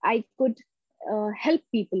people. I could help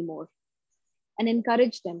people more and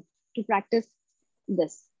encourage them to practice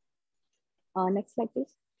this. Next slide,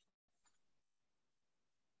 please.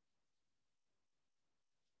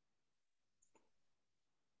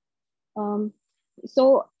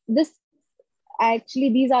 So these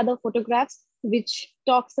are the photographs which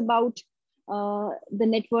talks about the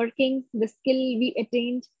networking, the skill we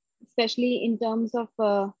attained, especially in terms of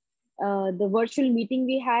the virtual meeting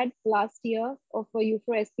we had last year of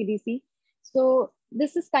IUFRO-SPDC. So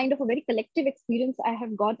this is kind of a very collective experience I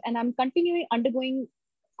have got, and I'm continuing undergoing.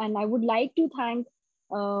 And I would like to thank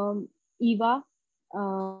Eva,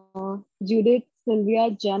 Judith,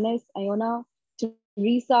 Sylvia, Janice, Iona,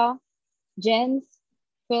 Teresa, Jens,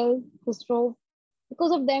 Phil, Khusro.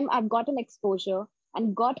 Because of them, I've gotten exposure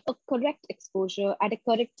and got a correct exposure at a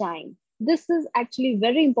correct time. This is actually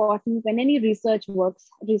very important when any research works,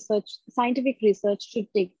 scientific research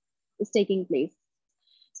is taking place.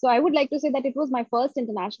 So I would like to say that it was my first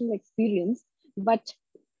international experience, but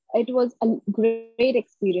it was a great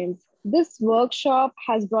experience. This workshop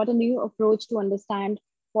has brought a new approach to understand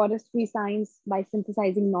forestry science by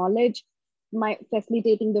synthesizing knowledge,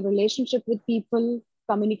 facilitating the relationship with people,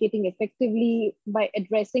 communicating effectively by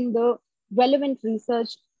addressing the relevant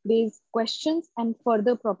research-based questions and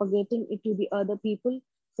further propagating it to the other people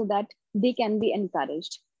so that they can be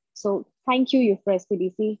encouraged. So thank you,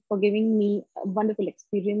 IUFRO-SPDC, for giving me a wonderful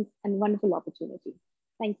experience and wonderful opportunity.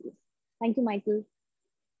 Thank you. Thank you, Michael.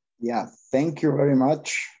 Yeah, thank you very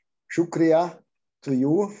much. Shukriya to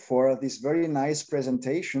you for this very nice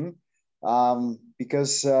presentation,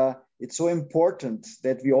 because it's so important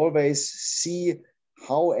that we always see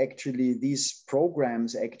how actually these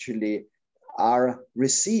programs actually are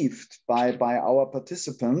received by our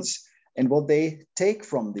participants and what they take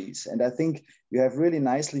from these. And I think you have really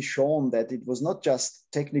nicely shown that it was not just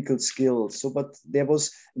technical skills, but there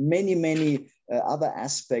was many other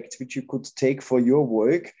aspects which you could take for your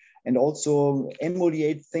work and also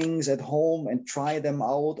emulate things at home and try them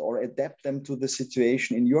out or adapt them to the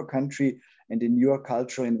situation in your country and in your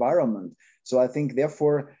cultural environment. So I think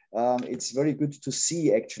therefore it's very good to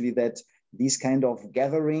see actually that these kind of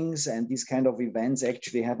gatherings and these kind of events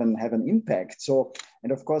actually have an impact. So,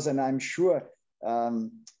 and of course, and I'm sure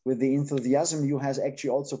with the enthusiasm you has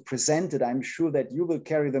actually also presented, I'm sure that you will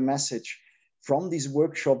carry the message from these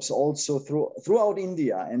workshops also throughout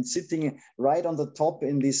India, and sitting right on the top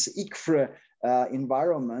in this IUFRO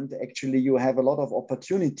environment, actually you have a lot of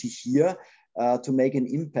opportunity here to make an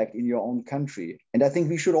impact in your own country. And I think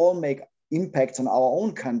we should all make impacts on our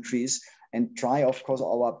own countries and try, of course,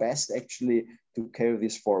 our best actually to carry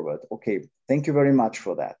this forward. Okay, thank you very much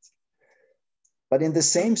for that. But in the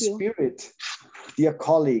same spirit, dear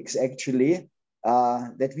colleagues, actually,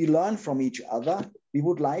 that we learn from each other, we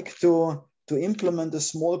would like to implement a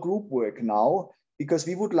small group work now, because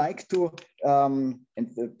we would like to, and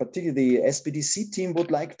particularly the SPDC team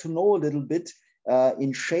would like to know a little bit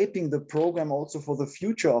in shaping the program also for the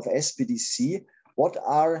future of SPDC. What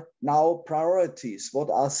are now priorities? What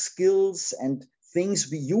are skills and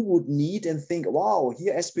things you would need and think, wow,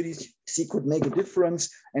 here SPDC could make a difference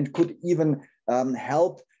and could even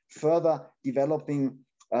help further developing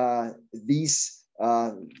these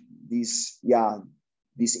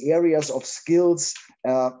areas of skills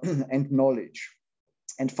and knowledge.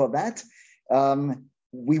 And for that,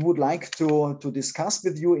 we would like to discuss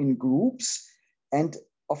with you in groups. And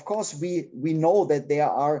of course, we know that there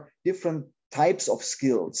are different types of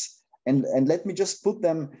skills. And let me just put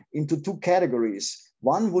them into two categories.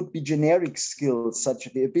 One would be generic skills, such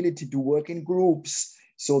as the ability to work in groups.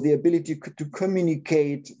 So the ability to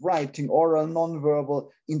communicate, writing, oral, nonverbal,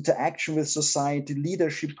 interaction with society,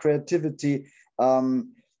 leadership, creativity.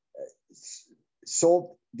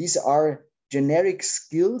 So these are generic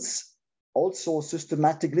skills, also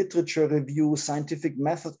systematic literature review, scientific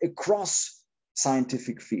method across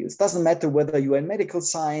scientific fields. Doesn't matter whether you're in medical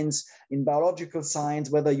science, in biological science,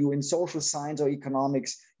 whether you're in social science or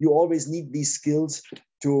economics, you always need these skills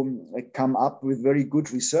to come up with very good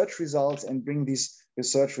research results and bring these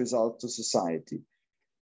research results to society.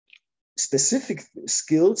 Specific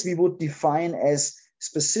skills we would define as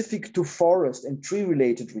specific to forest and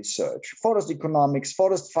tree-related research, forest economics,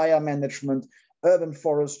 forest fire management, urban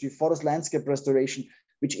forestry, forest landscape restoration,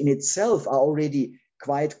 which in itself are already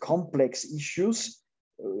quite complex issues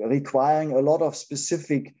requiring a lot of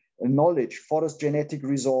specific knowledge: forest genetic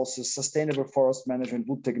resources, sustainable forest management,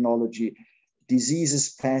 wood technology,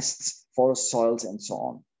 diseases, pests, forest soils, and so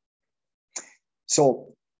on.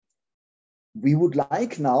 So we would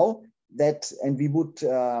like now that, and we would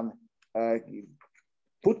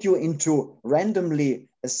put you into randomly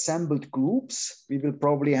assembled groups. We will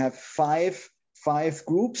probably have five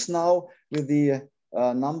groups now with the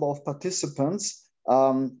number of participants.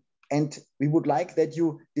 And we would like that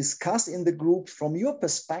you discuss in the group from your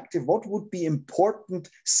perspective what would be important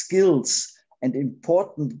skills and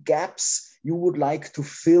important gaps you would like to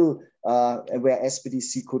fill where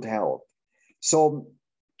SPDC could help. So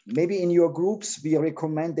maybe in your groups, we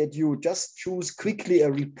recommend that you just choose quickly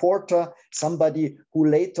a reporter, somebody who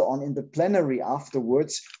later on in the plenary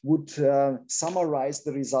afterwards would summarize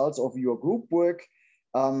the results of your group work,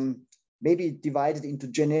 maybe divided into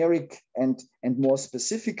generic and more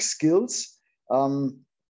specific skills.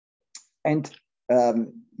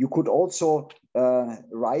 You could also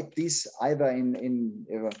write this either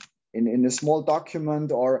in a small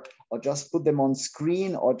document or just put them on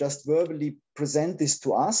screen or just verbally present this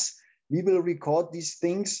to us. We will record these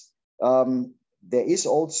things. There is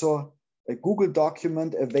also a Google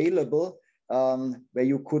document available where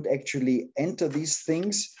you could actually enter these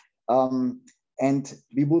things. And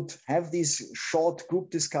we would have this short group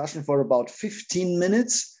discussion for about 15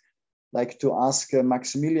 minutes. Like to ask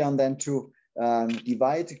Maximilian then to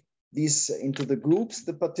divide these into the groups,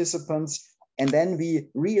 the participants, and then we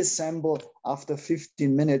reassemble after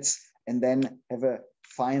 15 minutes and then have a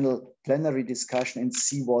final plenary discussion and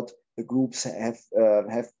see what the groups have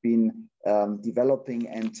been developing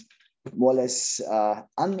and more or less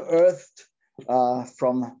unearthed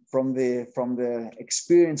from the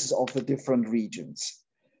experiences of the different regions.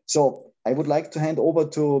 So I would like to hand over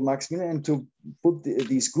to Maximilian to put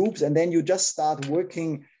these groups, and then you just start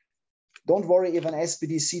working. Don't worry if an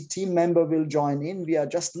SPDC team member will join in. We are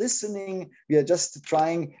just listening. We are just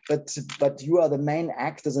trying, but you are the main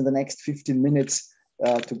actors in the next 15 minutes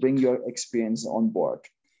to bring your experience on board.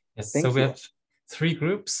 Yes, so we have 3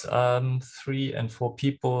 groups, 3 and 4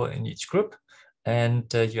 people in each group.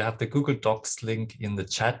 And you have the Google Docs link in the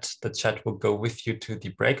chat. The chat will go with you to the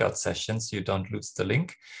breakout sessions, so you don't lose the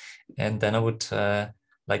link. And then I would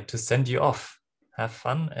like to send you off. Have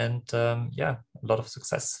fun and yeah, a lot of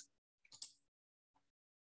success.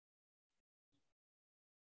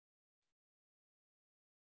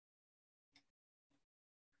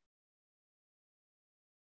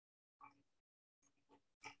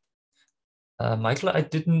 Michael, I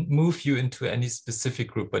didn't move you into any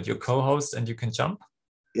specific group, but you're co-host and you can jump.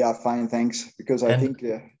 Yeah, fine, thanks. Because I think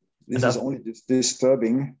this is only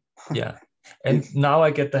disturbing. Yeah, and now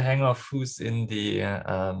I get the hang of who's in the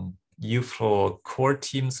IUFRO core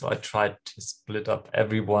team. So I tried to split up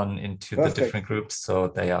everyone into the different groups. So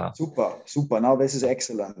they are super. Now this is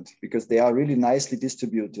excellent because they are really nicely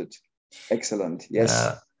distributed. Excellent.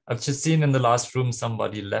 Yes. I've just seen in the last room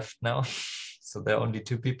somebody left now. So there are only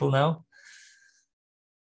 2 people now.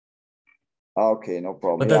 Okay, no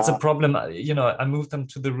problem. But that's a problem. You know, I move them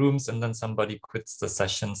to the rooms and then somebody quits the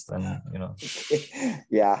sessions. Then you know.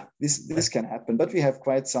 Yeah, this can happen. But we have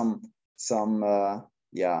quite some.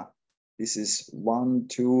 Yeah, this is 1,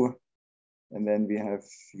 2, and then we have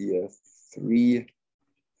here 3,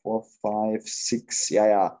 4, 5, 6.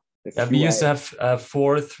 Yeah. We used to have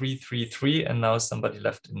 4, 3, 3, 3, and now somebody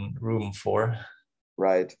left in room 4.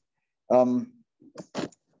 Right.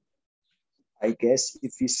 I guess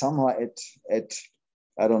if we somehow at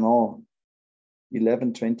I don't know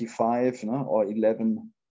 11:25, no, or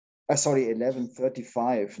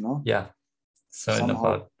 11:35, no. Yeah. So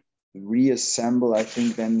somehow reassemble. I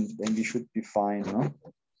think then we should be fine, no.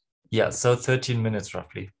 Yeah. So 13 minutes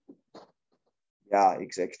roughly. Yeah,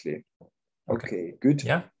 exactly. Okay, good.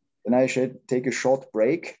 Yeah. Then I should take a short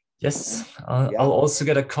break. Yes, I'll also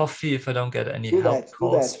get a coffee if I don't get any help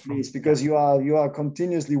calls. Do that, please, because you are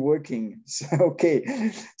continuously working. So, okay,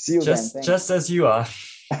 see you then. Thanks. Just as you are.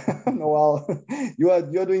 No, well,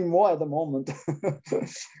 you're doing more at the moment.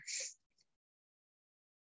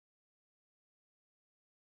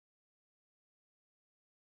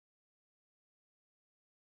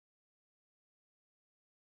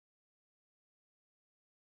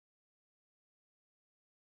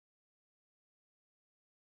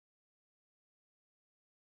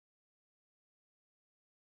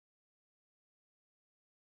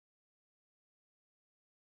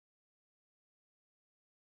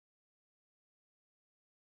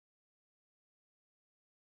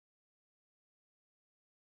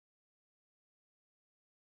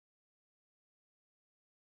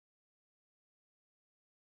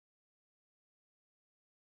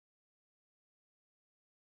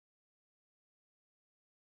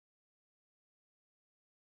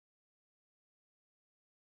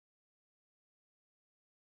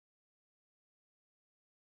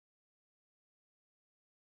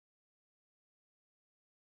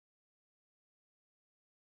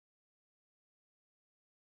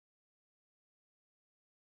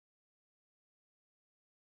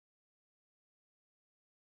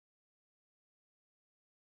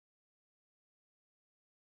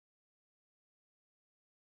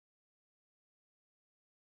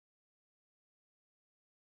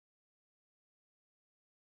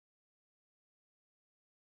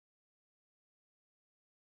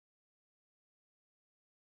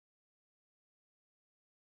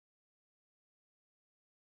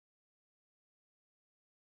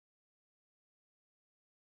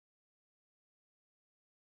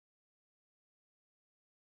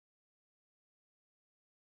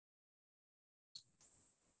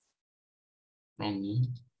 from me.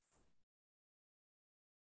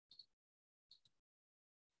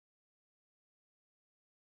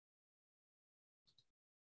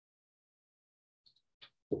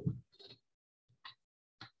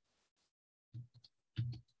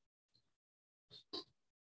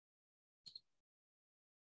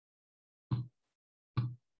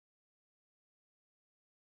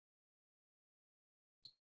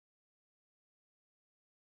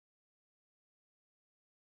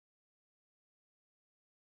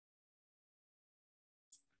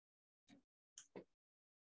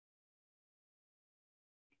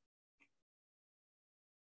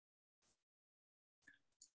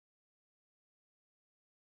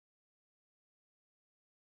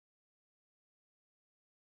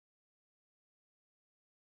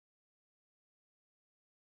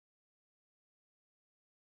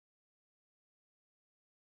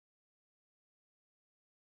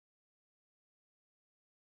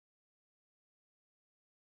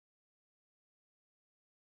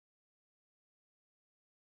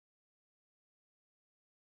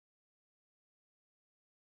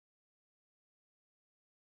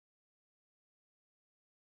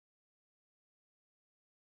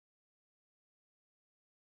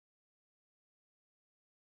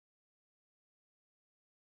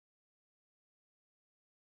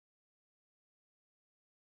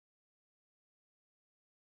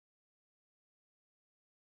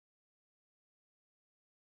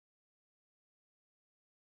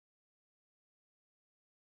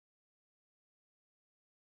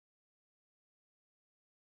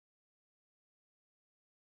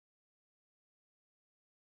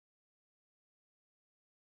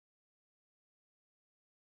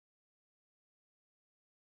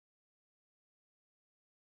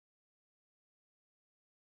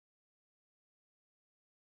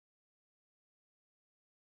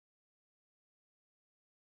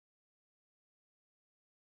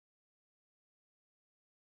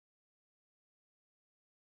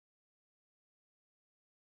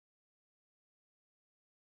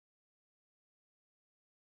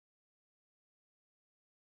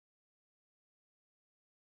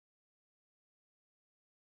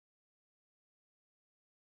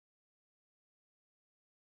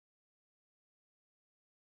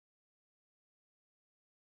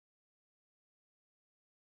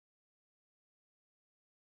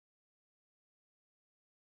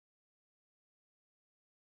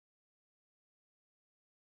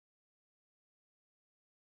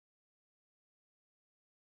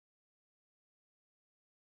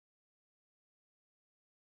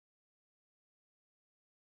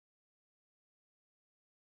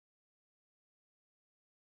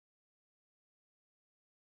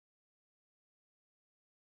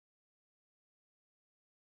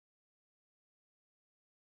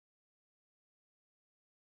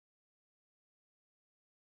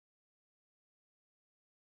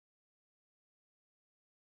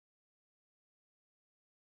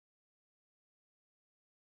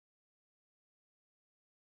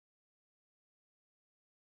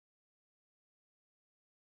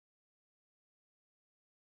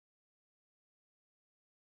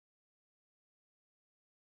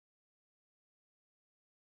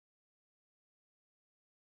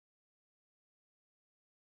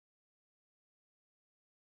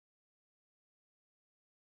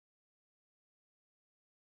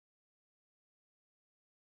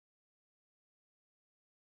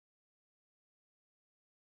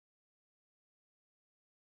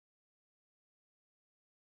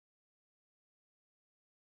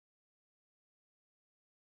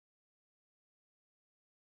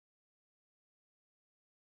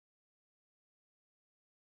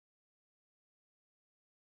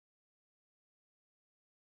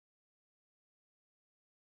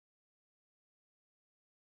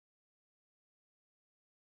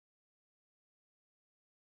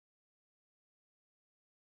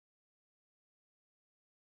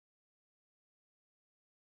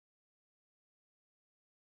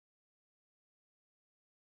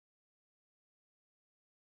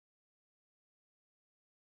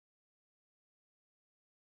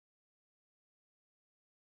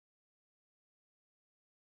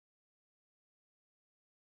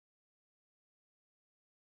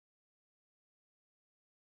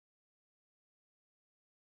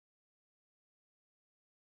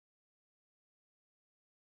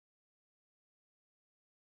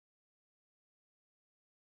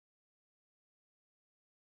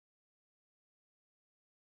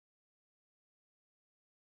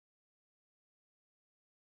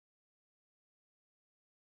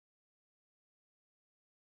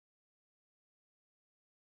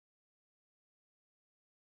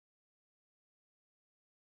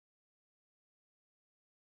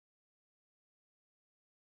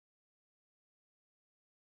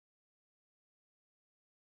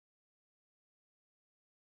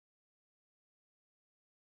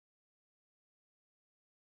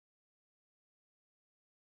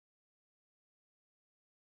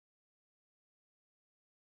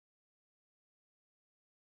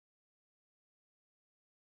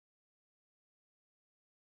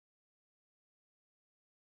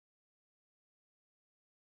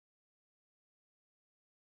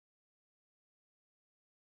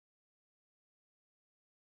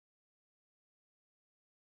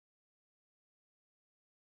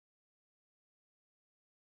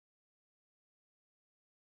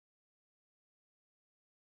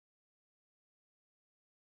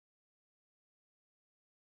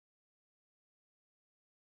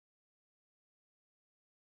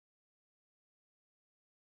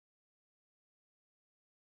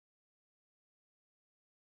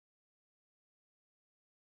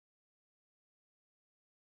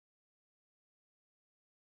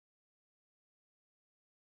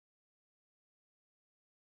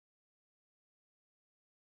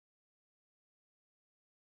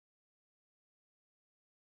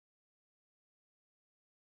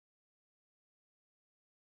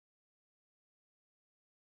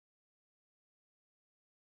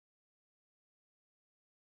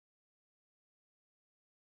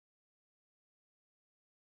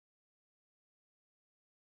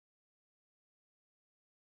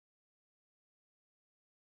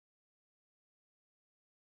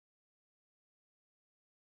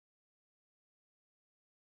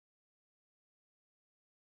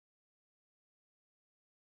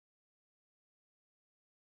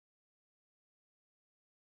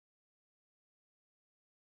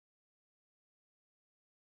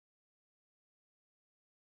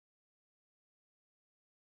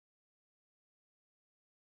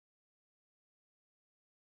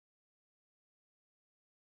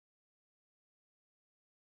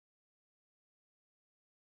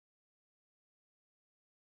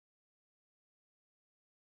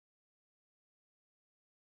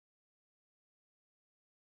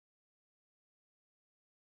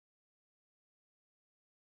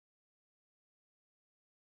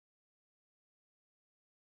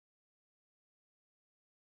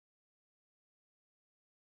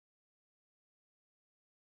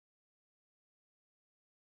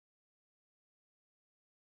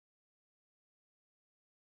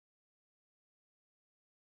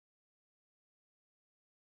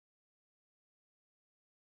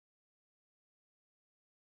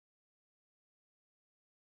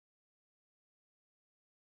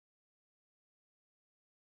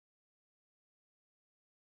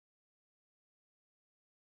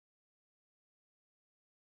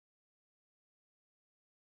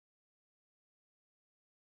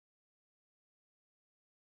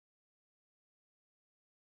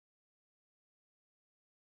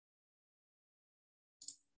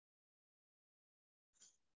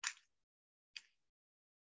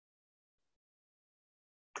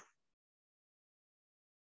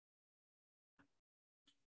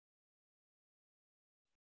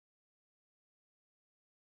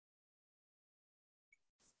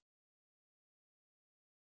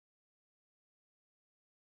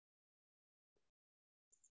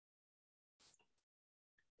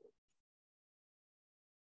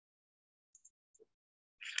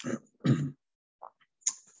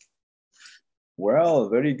 Well,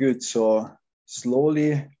 very good. So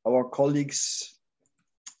slowly our colleagues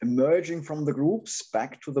emerging from the groups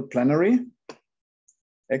back to the plenary.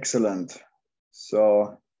 Excellent.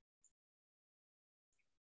 So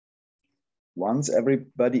once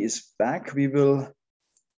everybody is back, we will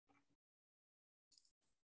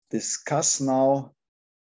discuss now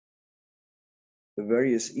the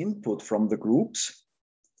various input from the groups.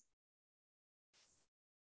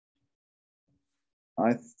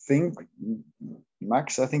 I think,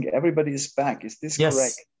 Max, I think everybody is back. Is this correct?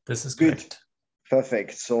 Yes, this is good. Correct.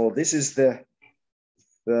 Perfect. So this is the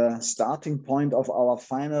starting point of our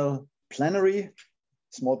final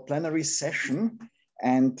small plenary session.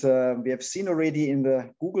 And we have seen already in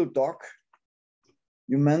the Google Doc,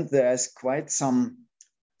 you meant there's quite some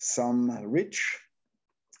rich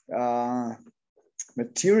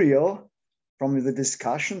material from the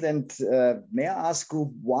discussion. And may I ask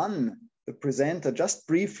Group 1, the presenter, just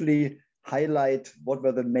briefly highlight what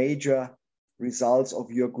were the major results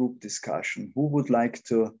of your group discussion? Who would like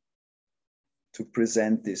to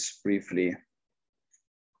present this briefly?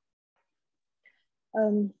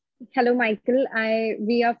 Hello, Michael.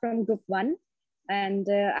 We are from Group 1, and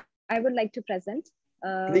I would like to present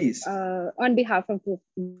Please. On behalf of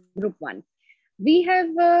Group 1. We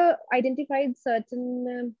have identified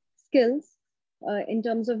certain skills in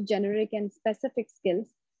terms of generic and specific skills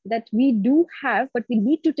that we do have, but we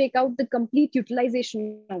need to take out the complete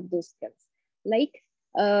utilization of those skills. Like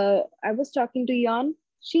I was talking to Jan,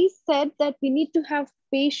 she said that we need to have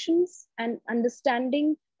patience and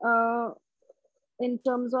understanding in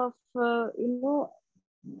terms of,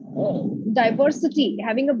 diversity,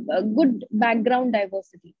 having a good background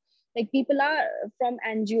diversity. Like people are from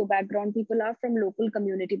NGO background, people are from local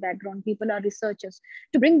community background, people are researchers.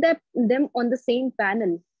 To bring them on the same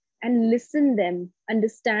panel and listen them,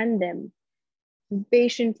 understand them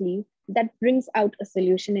patiently, that brings out a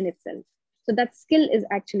solution in itself. So that skill is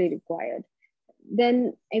actually required.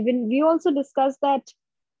 Then even we also discussed that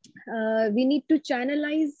we need to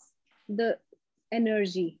channelize the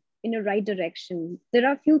energy in a right direction. There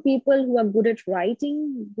are few people who are good at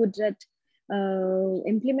writing, good at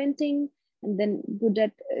implementing, and then good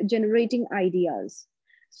at generating ideas.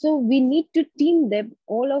 So we need to team them,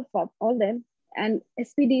 all them, and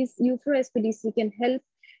SPDC, IUFRO-SPDC can help,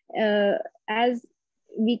 as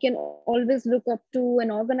we can always look up to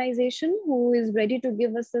an organization who is ready to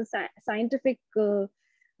give us a scientific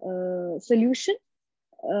solution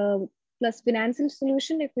plus financial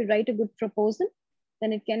solution. If we write a good proposal,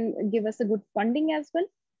 then it can give us a good funding as well,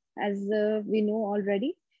 as we know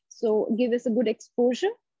already. So give us a good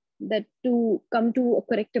exposure that to come to a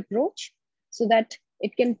correct approach so that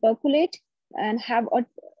it can percolate and have a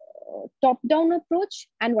top-down approach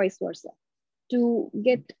and vice versa to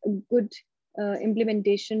get a good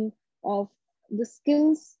implementation of the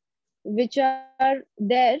skills which are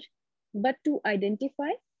there, but to identify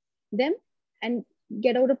them and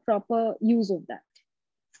get out a proper use of that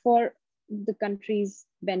for the country's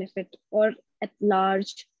benefit or at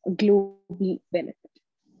large global benefit.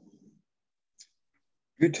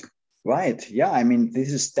 Good, right. Yeah, I mean,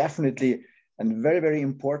 this is definitely a very, very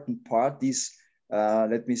important part. This,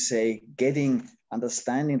 let me say,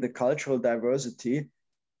 understanding the cultural diversity,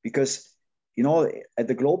 because, you know, at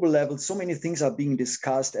the global level, so many things are being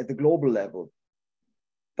discussed at the global level,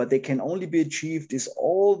 but they can only be achieved if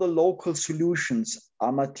all the local solutions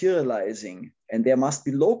are materializing, and there must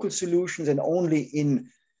be local solutions, and only in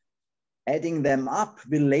adding them up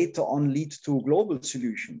will later on lead to global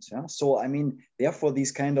solutions. Yeah? So, I mean, therefore,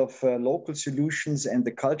 these kind of local solutions and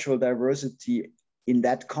the cultural diversity in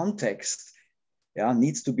that context, yeah,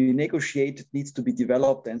 needs to be negotiated, needs to be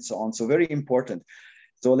developed, and so on. So very important.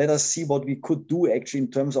 So let us see what we could do actually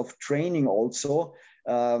in terms of training also,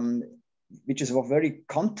 which is a very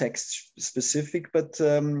context specific, but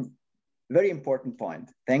very important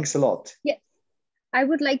point. Thanks a lot. Yes, I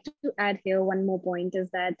would like to add here one more point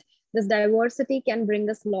is that this diversity can bring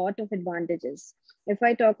us a lot of advantages. If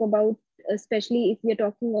I talk about, especially if we're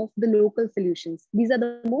talking of the local solutions, these are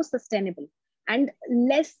the most sustainable and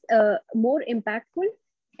more impactful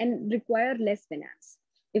and require less finance.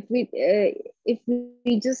 If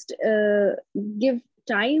we just give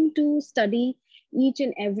time to study each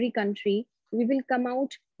and every country, we will come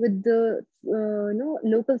out with the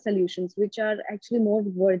local solutions which are actually more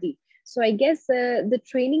worthy. So I guess the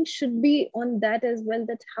training should be on that as well,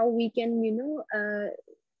 that how we can,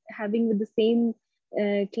 having with the same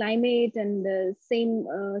climate and the same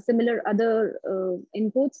similar other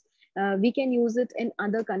inputs, we can use it in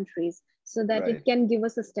other countries so that it can give a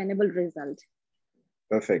sustainable result.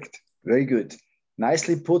 Perfect. Very good.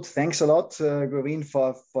 Nicely put. Thanks a lot, Gureen,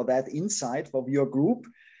 for that insight of your group.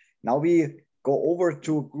 Now we go over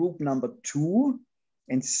to group number 2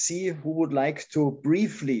 and see who would like to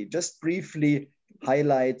briefly, just briefly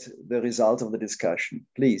highlight the results of the discussion,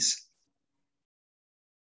 please.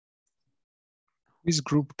 Who is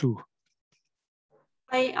group 2?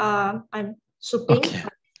 Hi, I'm Suping, Okay.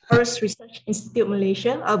 Forest Research Institute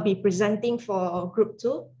Malaysia. I'll be presenting for group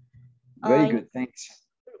 2. Very good, thanks.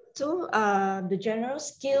 Group 2, the general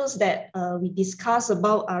skills that we discuss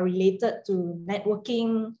about are related to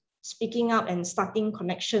networking, speaking up and starting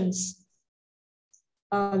connections.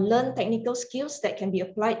 Learn technical skills that can be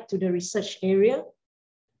applied to the research area.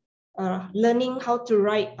 Learning how to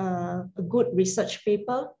write a good research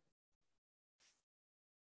paper.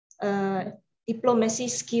 Diplomacy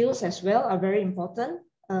skills as well are very important.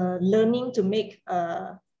 Learning to make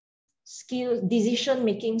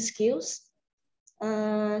decision-making skills.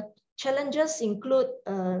 Challenges include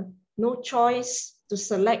no choice to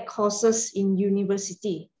select courses in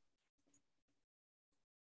university.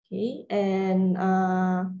 Okay, and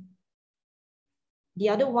the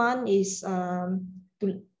other one is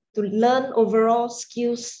to learn overall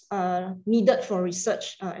skills needed for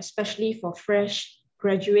research, especially for fresh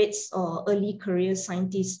graduates or early career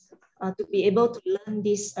scientists, to be able to learn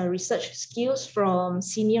these research skills from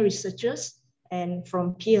senior researchers and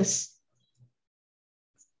from peers.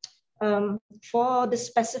 For the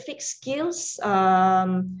specific skills,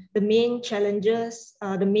 the main challenge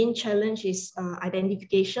is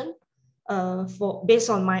identification. Based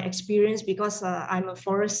on my experience, because I'm a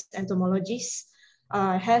forest entomologist,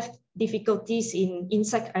 I have difficulties in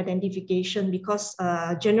insect identification because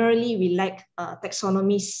generally we lack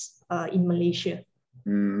taxonomies in Malaysia.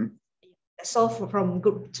 That's all from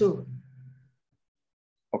group 2.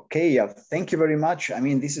 Okay, yeah, thank you very much. I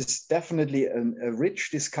mean, this is definitely a rich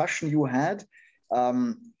discussion you had.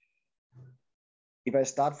 If I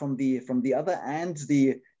start from the other end,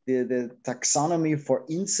 the taxonomy for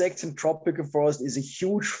insects in tropical forest is a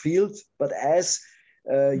huge field, but as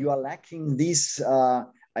you are lacking these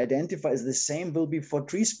identifiers, the same will be for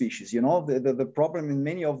tree species. You know, the problem in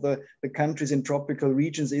many of the countries in tropical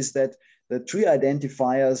regions is that the tree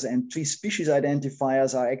identifiers and tree species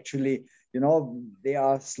identifiers are actually, you know, they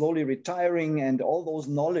are slowly retiring, and all those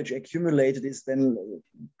knowledge accumulated is then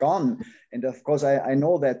gone. And of course, I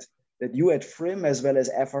know that you at FRIM, as well as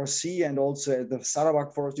FRC, and also the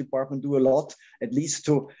Sarawak Forest Department, do a lot, at least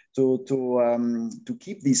to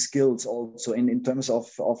keep these skills also in terms of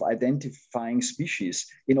identifying species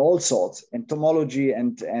in all sorts, entomology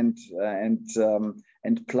and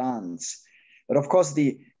plants. But of course,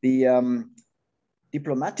 the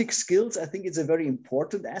diplomatic skills, I think it's a very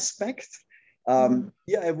important aspect.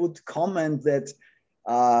 Here I would comment that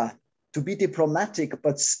to be diplomatic,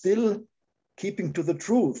 but still keeping to the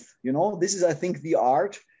truth, you know, this is, I think, the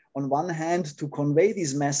art, on one hand, to convey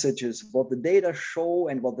these messages, what the data show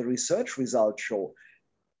and what the research results show.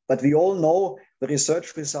 But we all know the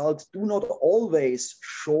research results do not always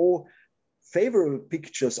show favorable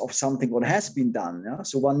pictures of something what has been done. Yeah?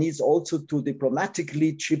 So one needs also to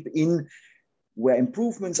diplomatically chip in where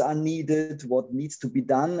improvements are needed, what needs to be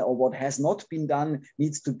done, or what has not been done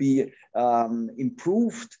needs to be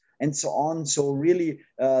improved, and so on. So really,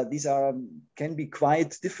 these can be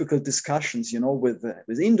quite difficult discussions, you know, with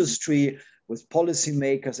industry, with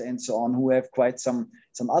policymakers, and so on, who have quite some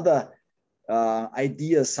other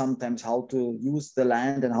ideas sometimes how to use the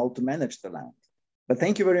land and how to manage the land. But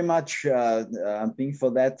thank you very much, Bing,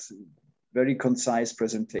 for that very concise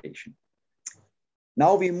presentation.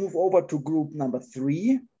 Now we move over to group number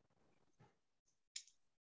 3.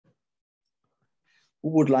 Who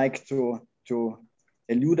would like to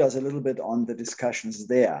elude us a little bit on the discussions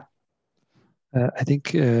there? I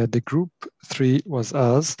think the group 3 was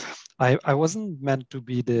us. I wasn't meant to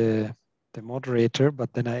be the moderator,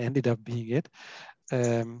 but then I ended up being it.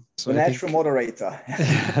 So the natural moderator.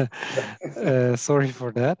 Sorry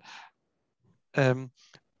for that.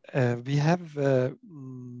 We have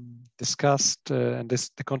discussed, and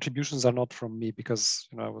the contributions are not from me, because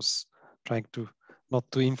I was trying to not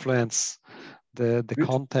to influence the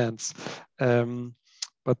contents.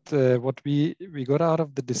 But what we got out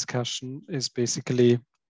of the discussion is basically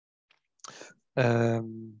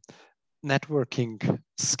networking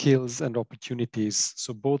skills and opportunities.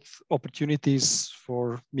 So both opportunities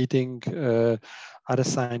for meeting other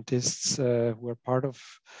scientists who are part of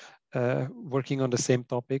working on the same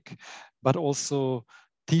topic, but also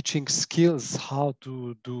teaching skills how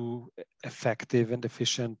to do effective and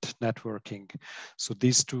efficient networking. So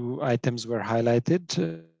these 2 items were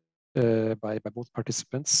highlighted. by both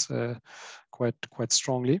participants quite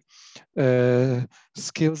strongly.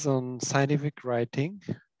 Skills on scientific writing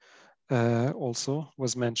also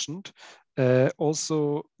was mentioned.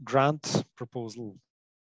 Also, grant proposal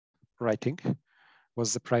writing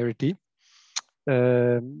was the priority.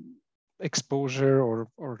 Exposure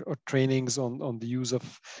or trainings on the use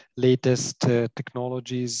of latest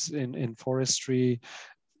technologies in forestry,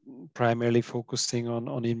 primarily focusing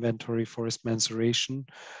on inventory forest mensuration,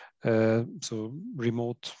 so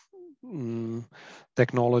remote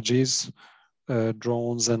technologies,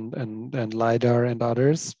 drones and LiDAR and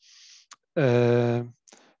others.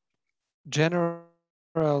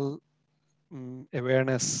 General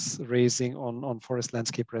awareness raising on forest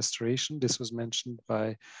landscape restoration. This was mentioned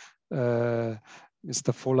by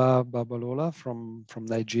Mr. Fola Babalola from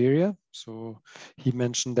Nigeria. So he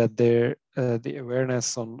mentioned that the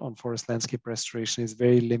awareness on forest landscape restoration is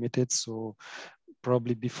very limited. So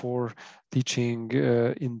probably before teaching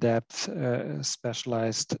in-depth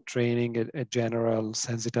specialized training, a general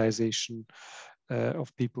sensitization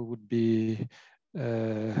of people would be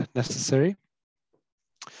necessary.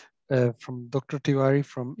 From Dr. Tiwari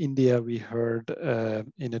from India, we heard,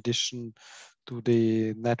 in addition to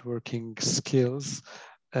the networking skills,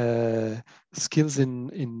 skills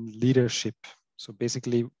in leadership. So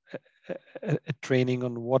basically a training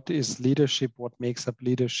on what is leadership, what makes up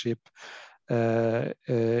leadership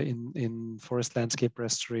in forest landscape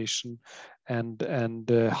restoration, and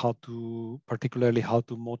how to, particularly how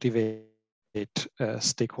to motivate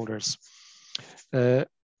stakeholders.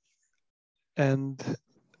 And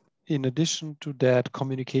in addition to that,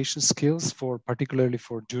 communication skills particularly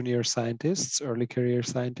for junior scientists, early career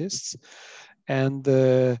scientists, and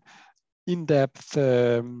in-depth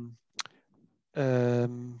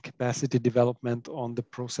capacity development on the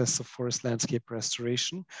process of forest landscape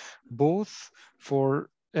restoration, both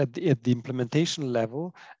at the implementation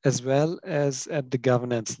level as well as at the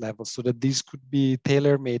governance level, so that these could be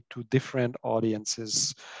tailor-made to different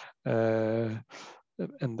audiences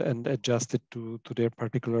and adjusted to their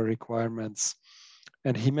particular requirements.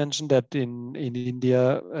 And he mentioned that in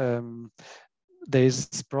India, there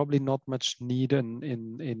is probably not much need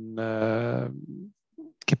in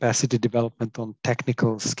capacity development on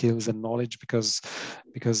technical skills and knowledge because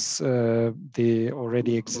the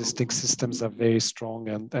already existing systems are very strong,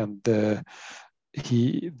 and there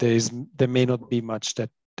may not be much that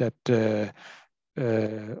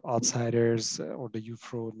outsiders or the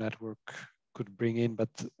IUFRO network could bring in, but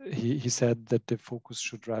he said that the focus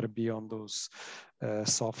should rather be on those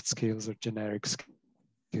soft skills or generic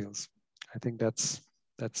skills. I think that's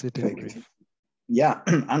it in brief. Yeah,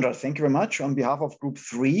 Andra, thank you very much. On behalf of Group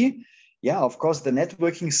 3, yeah, of course, the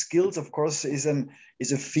networking skills, of course, is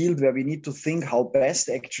a field where we need to think how best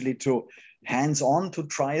actually to hands-on to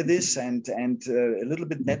try this, and a little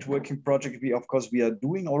bit networking project we are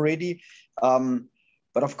doing already.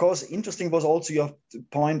 But of course, interesting was also your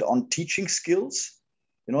point on teaching skills.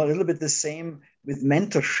 You know, a little bit the same with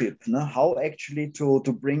mentorship. You know, how actually to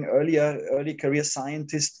bring early career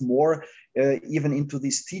scientists more even into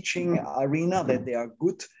this teaching arena, that they are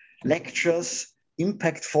good lectures,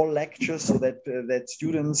 impactful lectures, so that that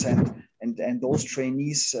students and those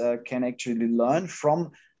trainees can actually learn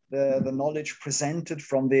from the knowledge presented,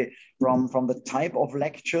 from the type of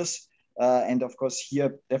lectures, and of course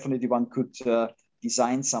here definitely one could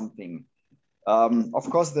design something. Of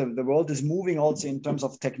course, the world is moving also in terms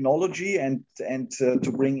of technology, and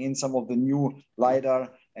to bring in some of the new LiDAR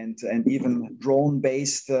and even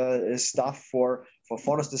drone-based stuff for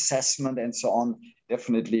forest assessment and so on.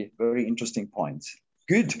 Definitely very interesting points.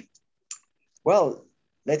 Good. Well,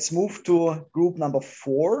 let's move to group number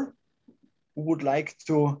 4. Who would like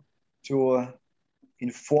to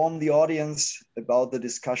inform the audience about the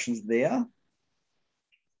discussions there?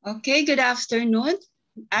 Okay, good afternoon.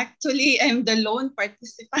 Actually, I'm the lone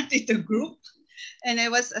participant in the group, and I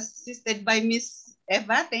was assisted by Miss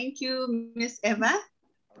Eva. Thank you, Miss Eva.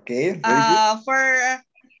 Okay, very good.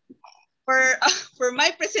 For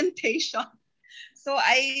my presentation, so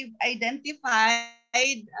I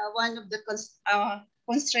identified one of the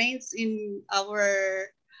constraints in our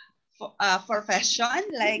profession.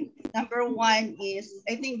 Like number 1 is,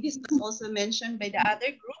 I think this was also mentioned by the other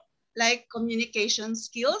group, like communication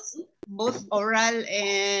skills, both oral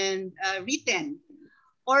and written.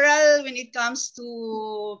 Oral, when it comes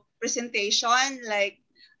to presentation, like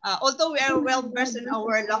although we are well versed in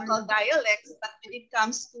our local dialects, but when it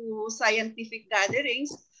comes to scientific gatherings,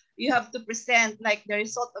 you have to present like the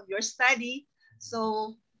result of your study.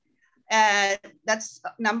 So that's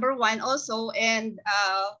number 1 also. And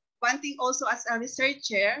one thing also as a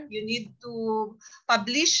researcher, you need to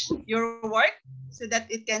publish your work so that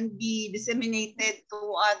it can be disseminated to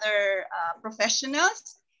other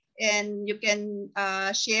professionals, and you can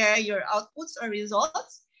share your outputs or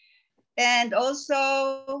results. And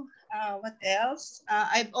also, what else?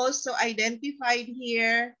 I've also identified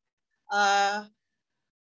here,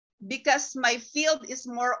 because my field is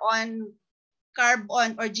more on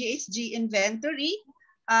carbon or GHG inventory,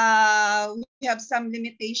 we have some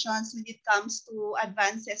limitations when it comes to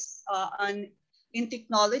advances in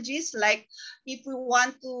technologies. Like if we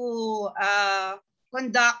want to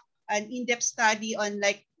conduct an in-depth study on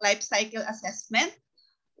like life cycle assessment,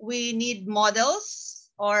 we need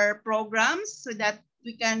models or programs so that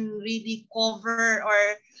we can really cover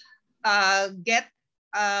or get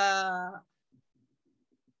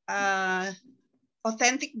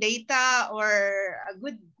authentic data or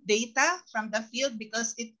good data from the field,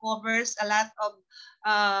 because it covers a lot of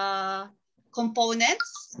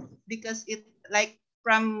components, because it like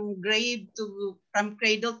from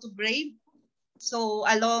cradle to grave. So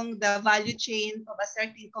along the value chain of a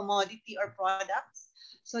certain commodity or products.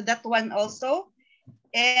 So that one also.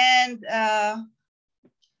 And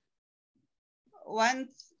one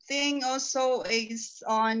thing also is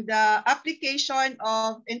on the application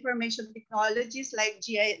of information technologies like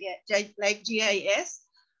GIS.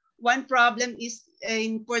 One problem is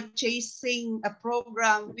in purchasing a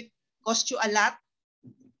program which costs you a lot,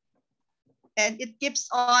 and it keeps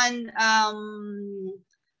on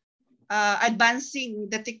advancing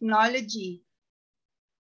the technology.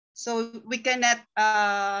 So we cannot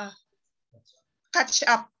catch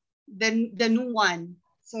up the new one.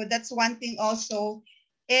 So that's one thing also.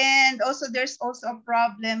 And also there's also a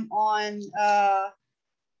problem on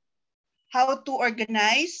how to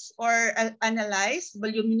organize or analyze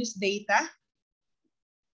voluminous data.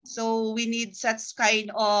 So we need such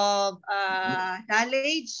kind of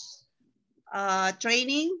knowledge,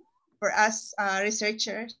 training for us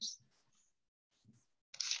researchers.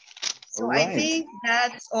 So All right. I think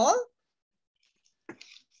that's all.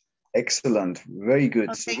 Excellent, very good.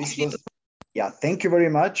 Oh, so this was, yeah, thank you very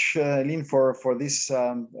much, Lynn, for this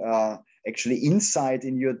actually insight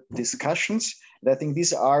in your discussions. And I think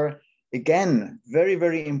these are, again, very,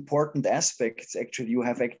 very important aspects actually you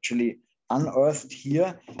have actually unearthed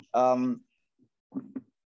here.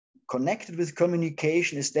 Connected with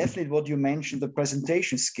communication is definitely what you mentioned, the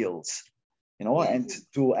presentation skills, you know, and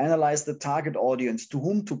to analyze the target audience, to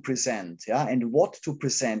whom to present, yeah, and what to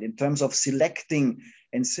present in terms of selecting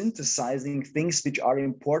and synthesizing things which are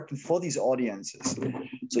important for these audiences.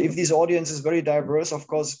 So if this audience is very diverse, of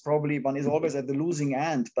course, probably one is always at the losing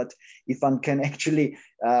end. But if one can actually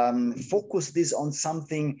focus this on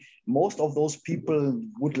something most of those people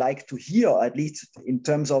would like to hear, at least in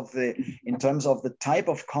terms of the type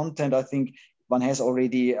of content, I think one has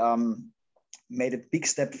already made a big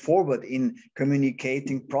step forward in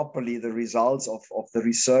communicating properly the results of the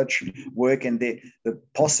research work and the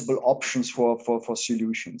possible options for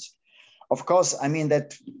solutions. Of course, I mean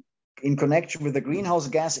that in connection with the greenhouse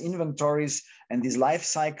gas inventories and this life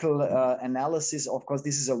cycle analysis, of course,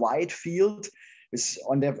 this is a wide field.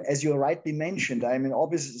 As you rightly mentioned, I mean,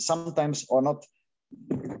 obviously sometimes or not,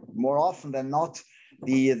 more often than not,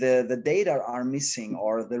 the data are missing,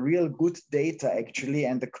 or the real good data actually,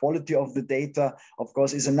 and the quality of the data, of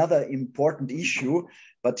course, is another important issue.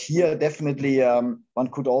 But here definitely one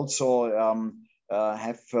could also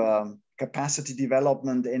have capacity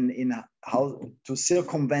development in how to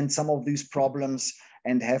circumvent some of these problems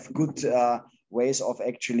and have good ways of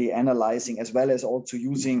actually analyzing, as well as also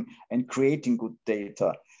using and creating good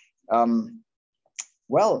data.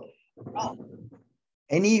 Well,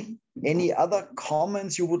 any other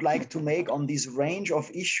comments you would like to make on this range of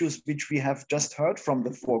issues which we have just heard from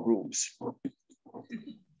the four groups?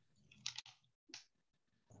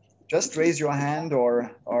 Just raise your hand,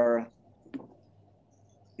 or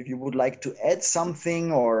if you would like to add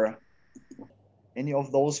something, or any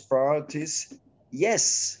of those priorities.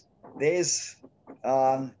 Yes, there's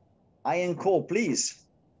Ian Cole, please.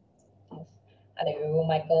 Hello,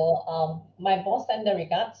 Michael. My boss sent the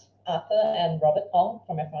regards, Arthur and Robert Ong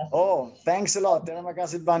from FRC. Oh, thanks a lot. Terima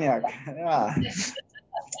kasih banyak. Yeah.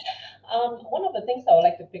 One of the things I would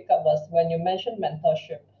like to pick up was when you mentioned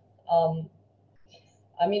mentorship.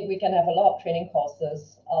 I mean, we can have a lot of training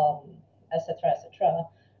courses, etc., etc.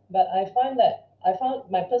 But I found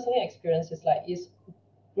my personal experience is like, it's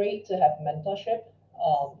great to have mentorship,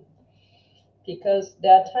 because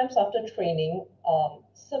there are times after training,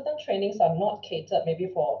 certain trainings are not catered maybe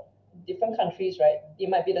for different countries, right? It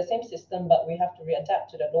might be the same system, but we have to readapt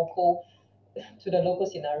to the local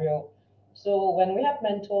scenario. So when we have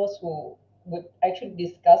mentors who would actually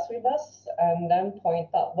discuss with us and then point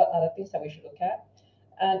out what are the things that we should look at,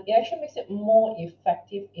 and it actually makes it more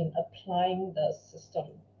effective in applying the system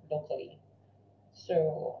locally.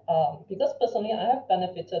 So because personally, I have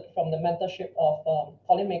benefited from the mentorship of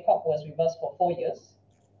Colin Maycock, who was with us for 4 years.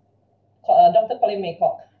 Dr. Colin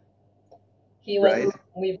Maycock. He was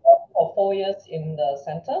with us for 4 years in the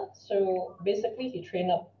center. So basically, he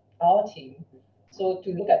trained up our team. So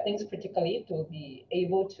to look at things critically, to be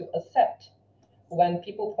able to accept when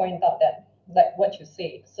people point out that, like what you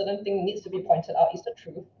say, certain thing needs to be pointed out is the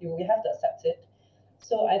truth. We have to accept it.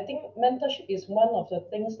 So I think mentorship is one of the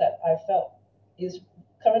things that I felt is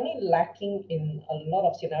currently lacking in a lot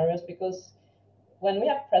of scenarios, because when we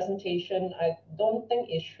have presentation, I don't think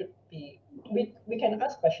it should be, we can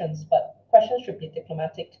ask questions, but questions should be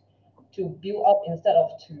diplomatic to build up instead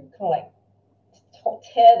of to kind of like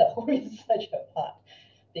tear the whole research apart,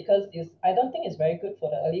 because I don't think it's very good for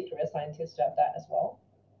the early career scientists to have that as well.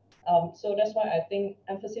 So that's why I think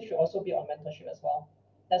emphasis should also be on mentorship as well.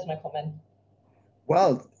 That's my comment.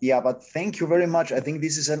 Well, yeah, but thank you very much. I think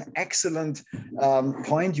this is an excellent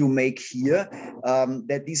point you make here,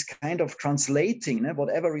 that these kind of translating,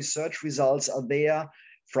 whatever research results are there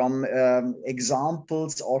from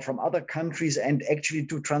examples or from other countries, and actually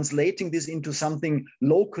to translating this into something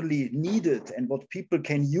locally needed and what people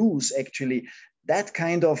can use, actually, that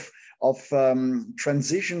kind of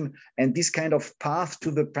transition and this kind of path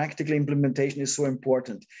to the practical implementation is so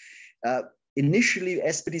important. Initially,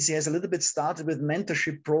 SPDC has a little bit started with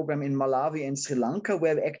mentorship program in Malawi and Sri Lanka,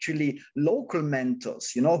 where actually local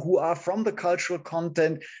mentors, who are from the cultural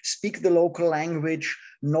content, speak the local language,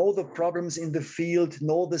 know the problems in the field,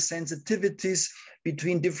 know the sensitivities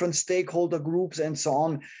between different stakeholder groups and so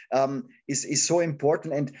on, is so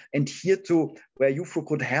important. And here too, where IUFRO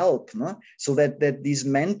could help, so that these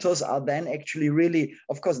mentors are then actually really,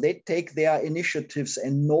 of course, they take their initiatives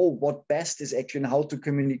and know what best is actually how to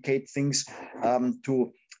communicate things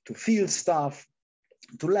to field staff,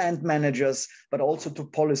 to land managers, but also to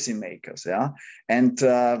policymakers. Yeah, and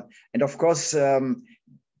of course.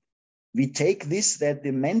 We take this, that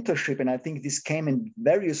the mentorship, and I think this came in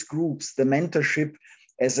various groups, the mentorship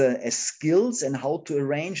as skills and how to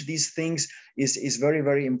arrange these things is very,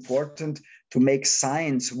 very important to make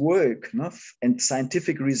science work, and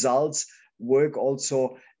scientific results work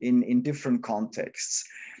also in different contexts.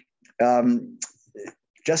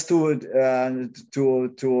 Just to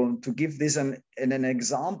give this an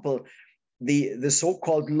example, the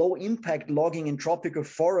so-called low-impact logging in tropical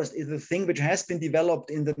forest is a thing which has been developed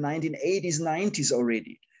in the 1980s, 90s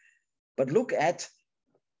already. But look at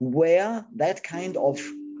where that kind of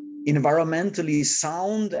environmentally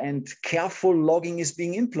sound and careful logging is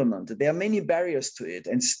being implemented. There are many barriers to it,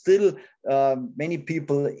 and still many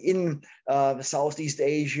people in Southeast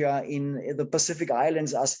Asia, in the Pacific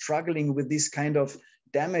Islands, are struggling with this kind of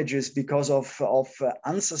damages because of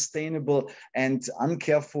unsustainable and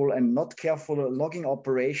uncareful and not careful logging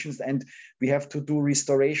operations, and we have to do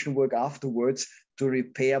restoration work afterwards to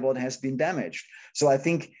repair what has been damaged. So I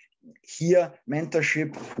think here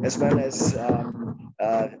mentorship as well as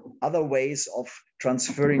other ways of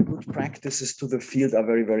transferring good practices to the field are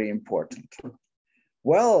very, very important.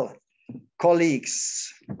 Well,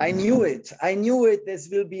 colleagues, I knew it. This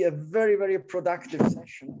will be a very, very productive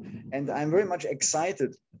session. And I'm very much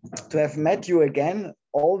excited to have met you again,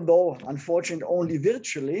 although unfortunately only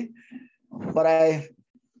virtually. But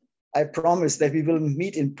I promise that we will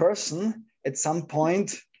meet in person at some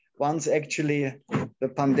point once actually the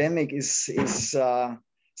pandemic is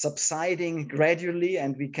subsiding gradually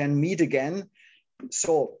and we can meet again.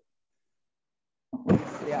 So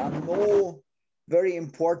there are no very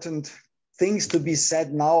important things to be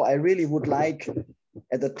said now. I really would like,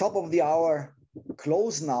 at the top of the hour,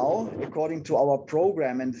 close now according to our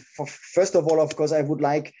program. And first of all, of course, I would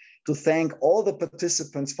like to thank all the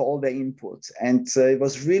participants for all their input. And it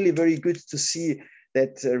was really very good to see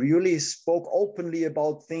that really spoke openly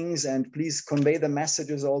about things, and please convey the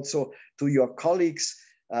messages also to your colleagues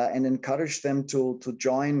and encourage them to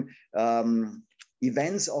join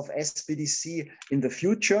events of SPDC in the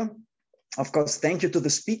future. Of course, thank you to the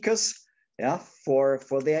speakers, for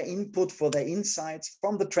their input, for their insights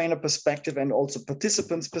from the trainer perspective and also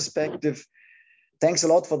participants' perspective. Thanks a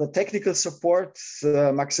lot for the technical support,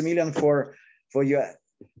 Maximilian, for your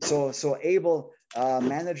so able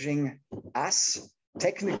managing us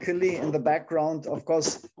technically in the background. Of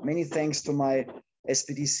course, many thanks to my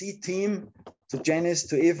SPDC team, to Janice,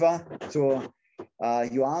 to Eva, to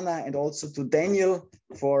Joanna, and also to Daniel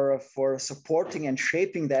for supporting and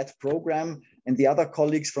shaping that program. and the other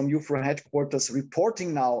colleagues from IUFRO headquarters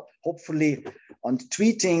reporting now, hopefully on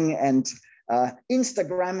tweeting and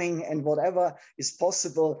Instagramming and whatever is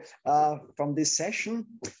possible from this session.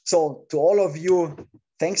 So to all of you,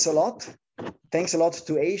 thanks a lot. Thanks a lot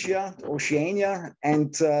to Asia, Oceania,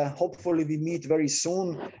 and hopefully we meet very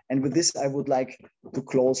soon. And with this, I would like to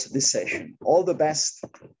close this session. All the best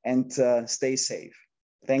and stay safe.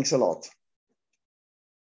 Thanks a lot.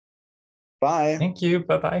 Bye. Thank you.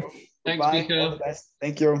 Bye-bye. Thanks, Bye. Mika. All the best.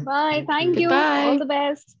 Thank you. Bye. Thank you. Goodbye. All the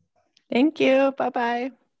best. Thank you.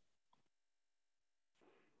 Bye-bye.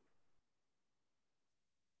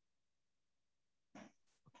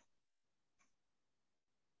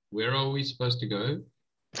 Where are we supposed to go?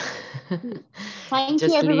 Thank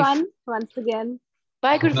you, everyone, once again.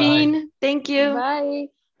 Bye, Gurveen. Thank you. Bye.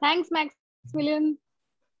 Thanks, Maximilian.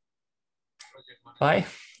 Bye.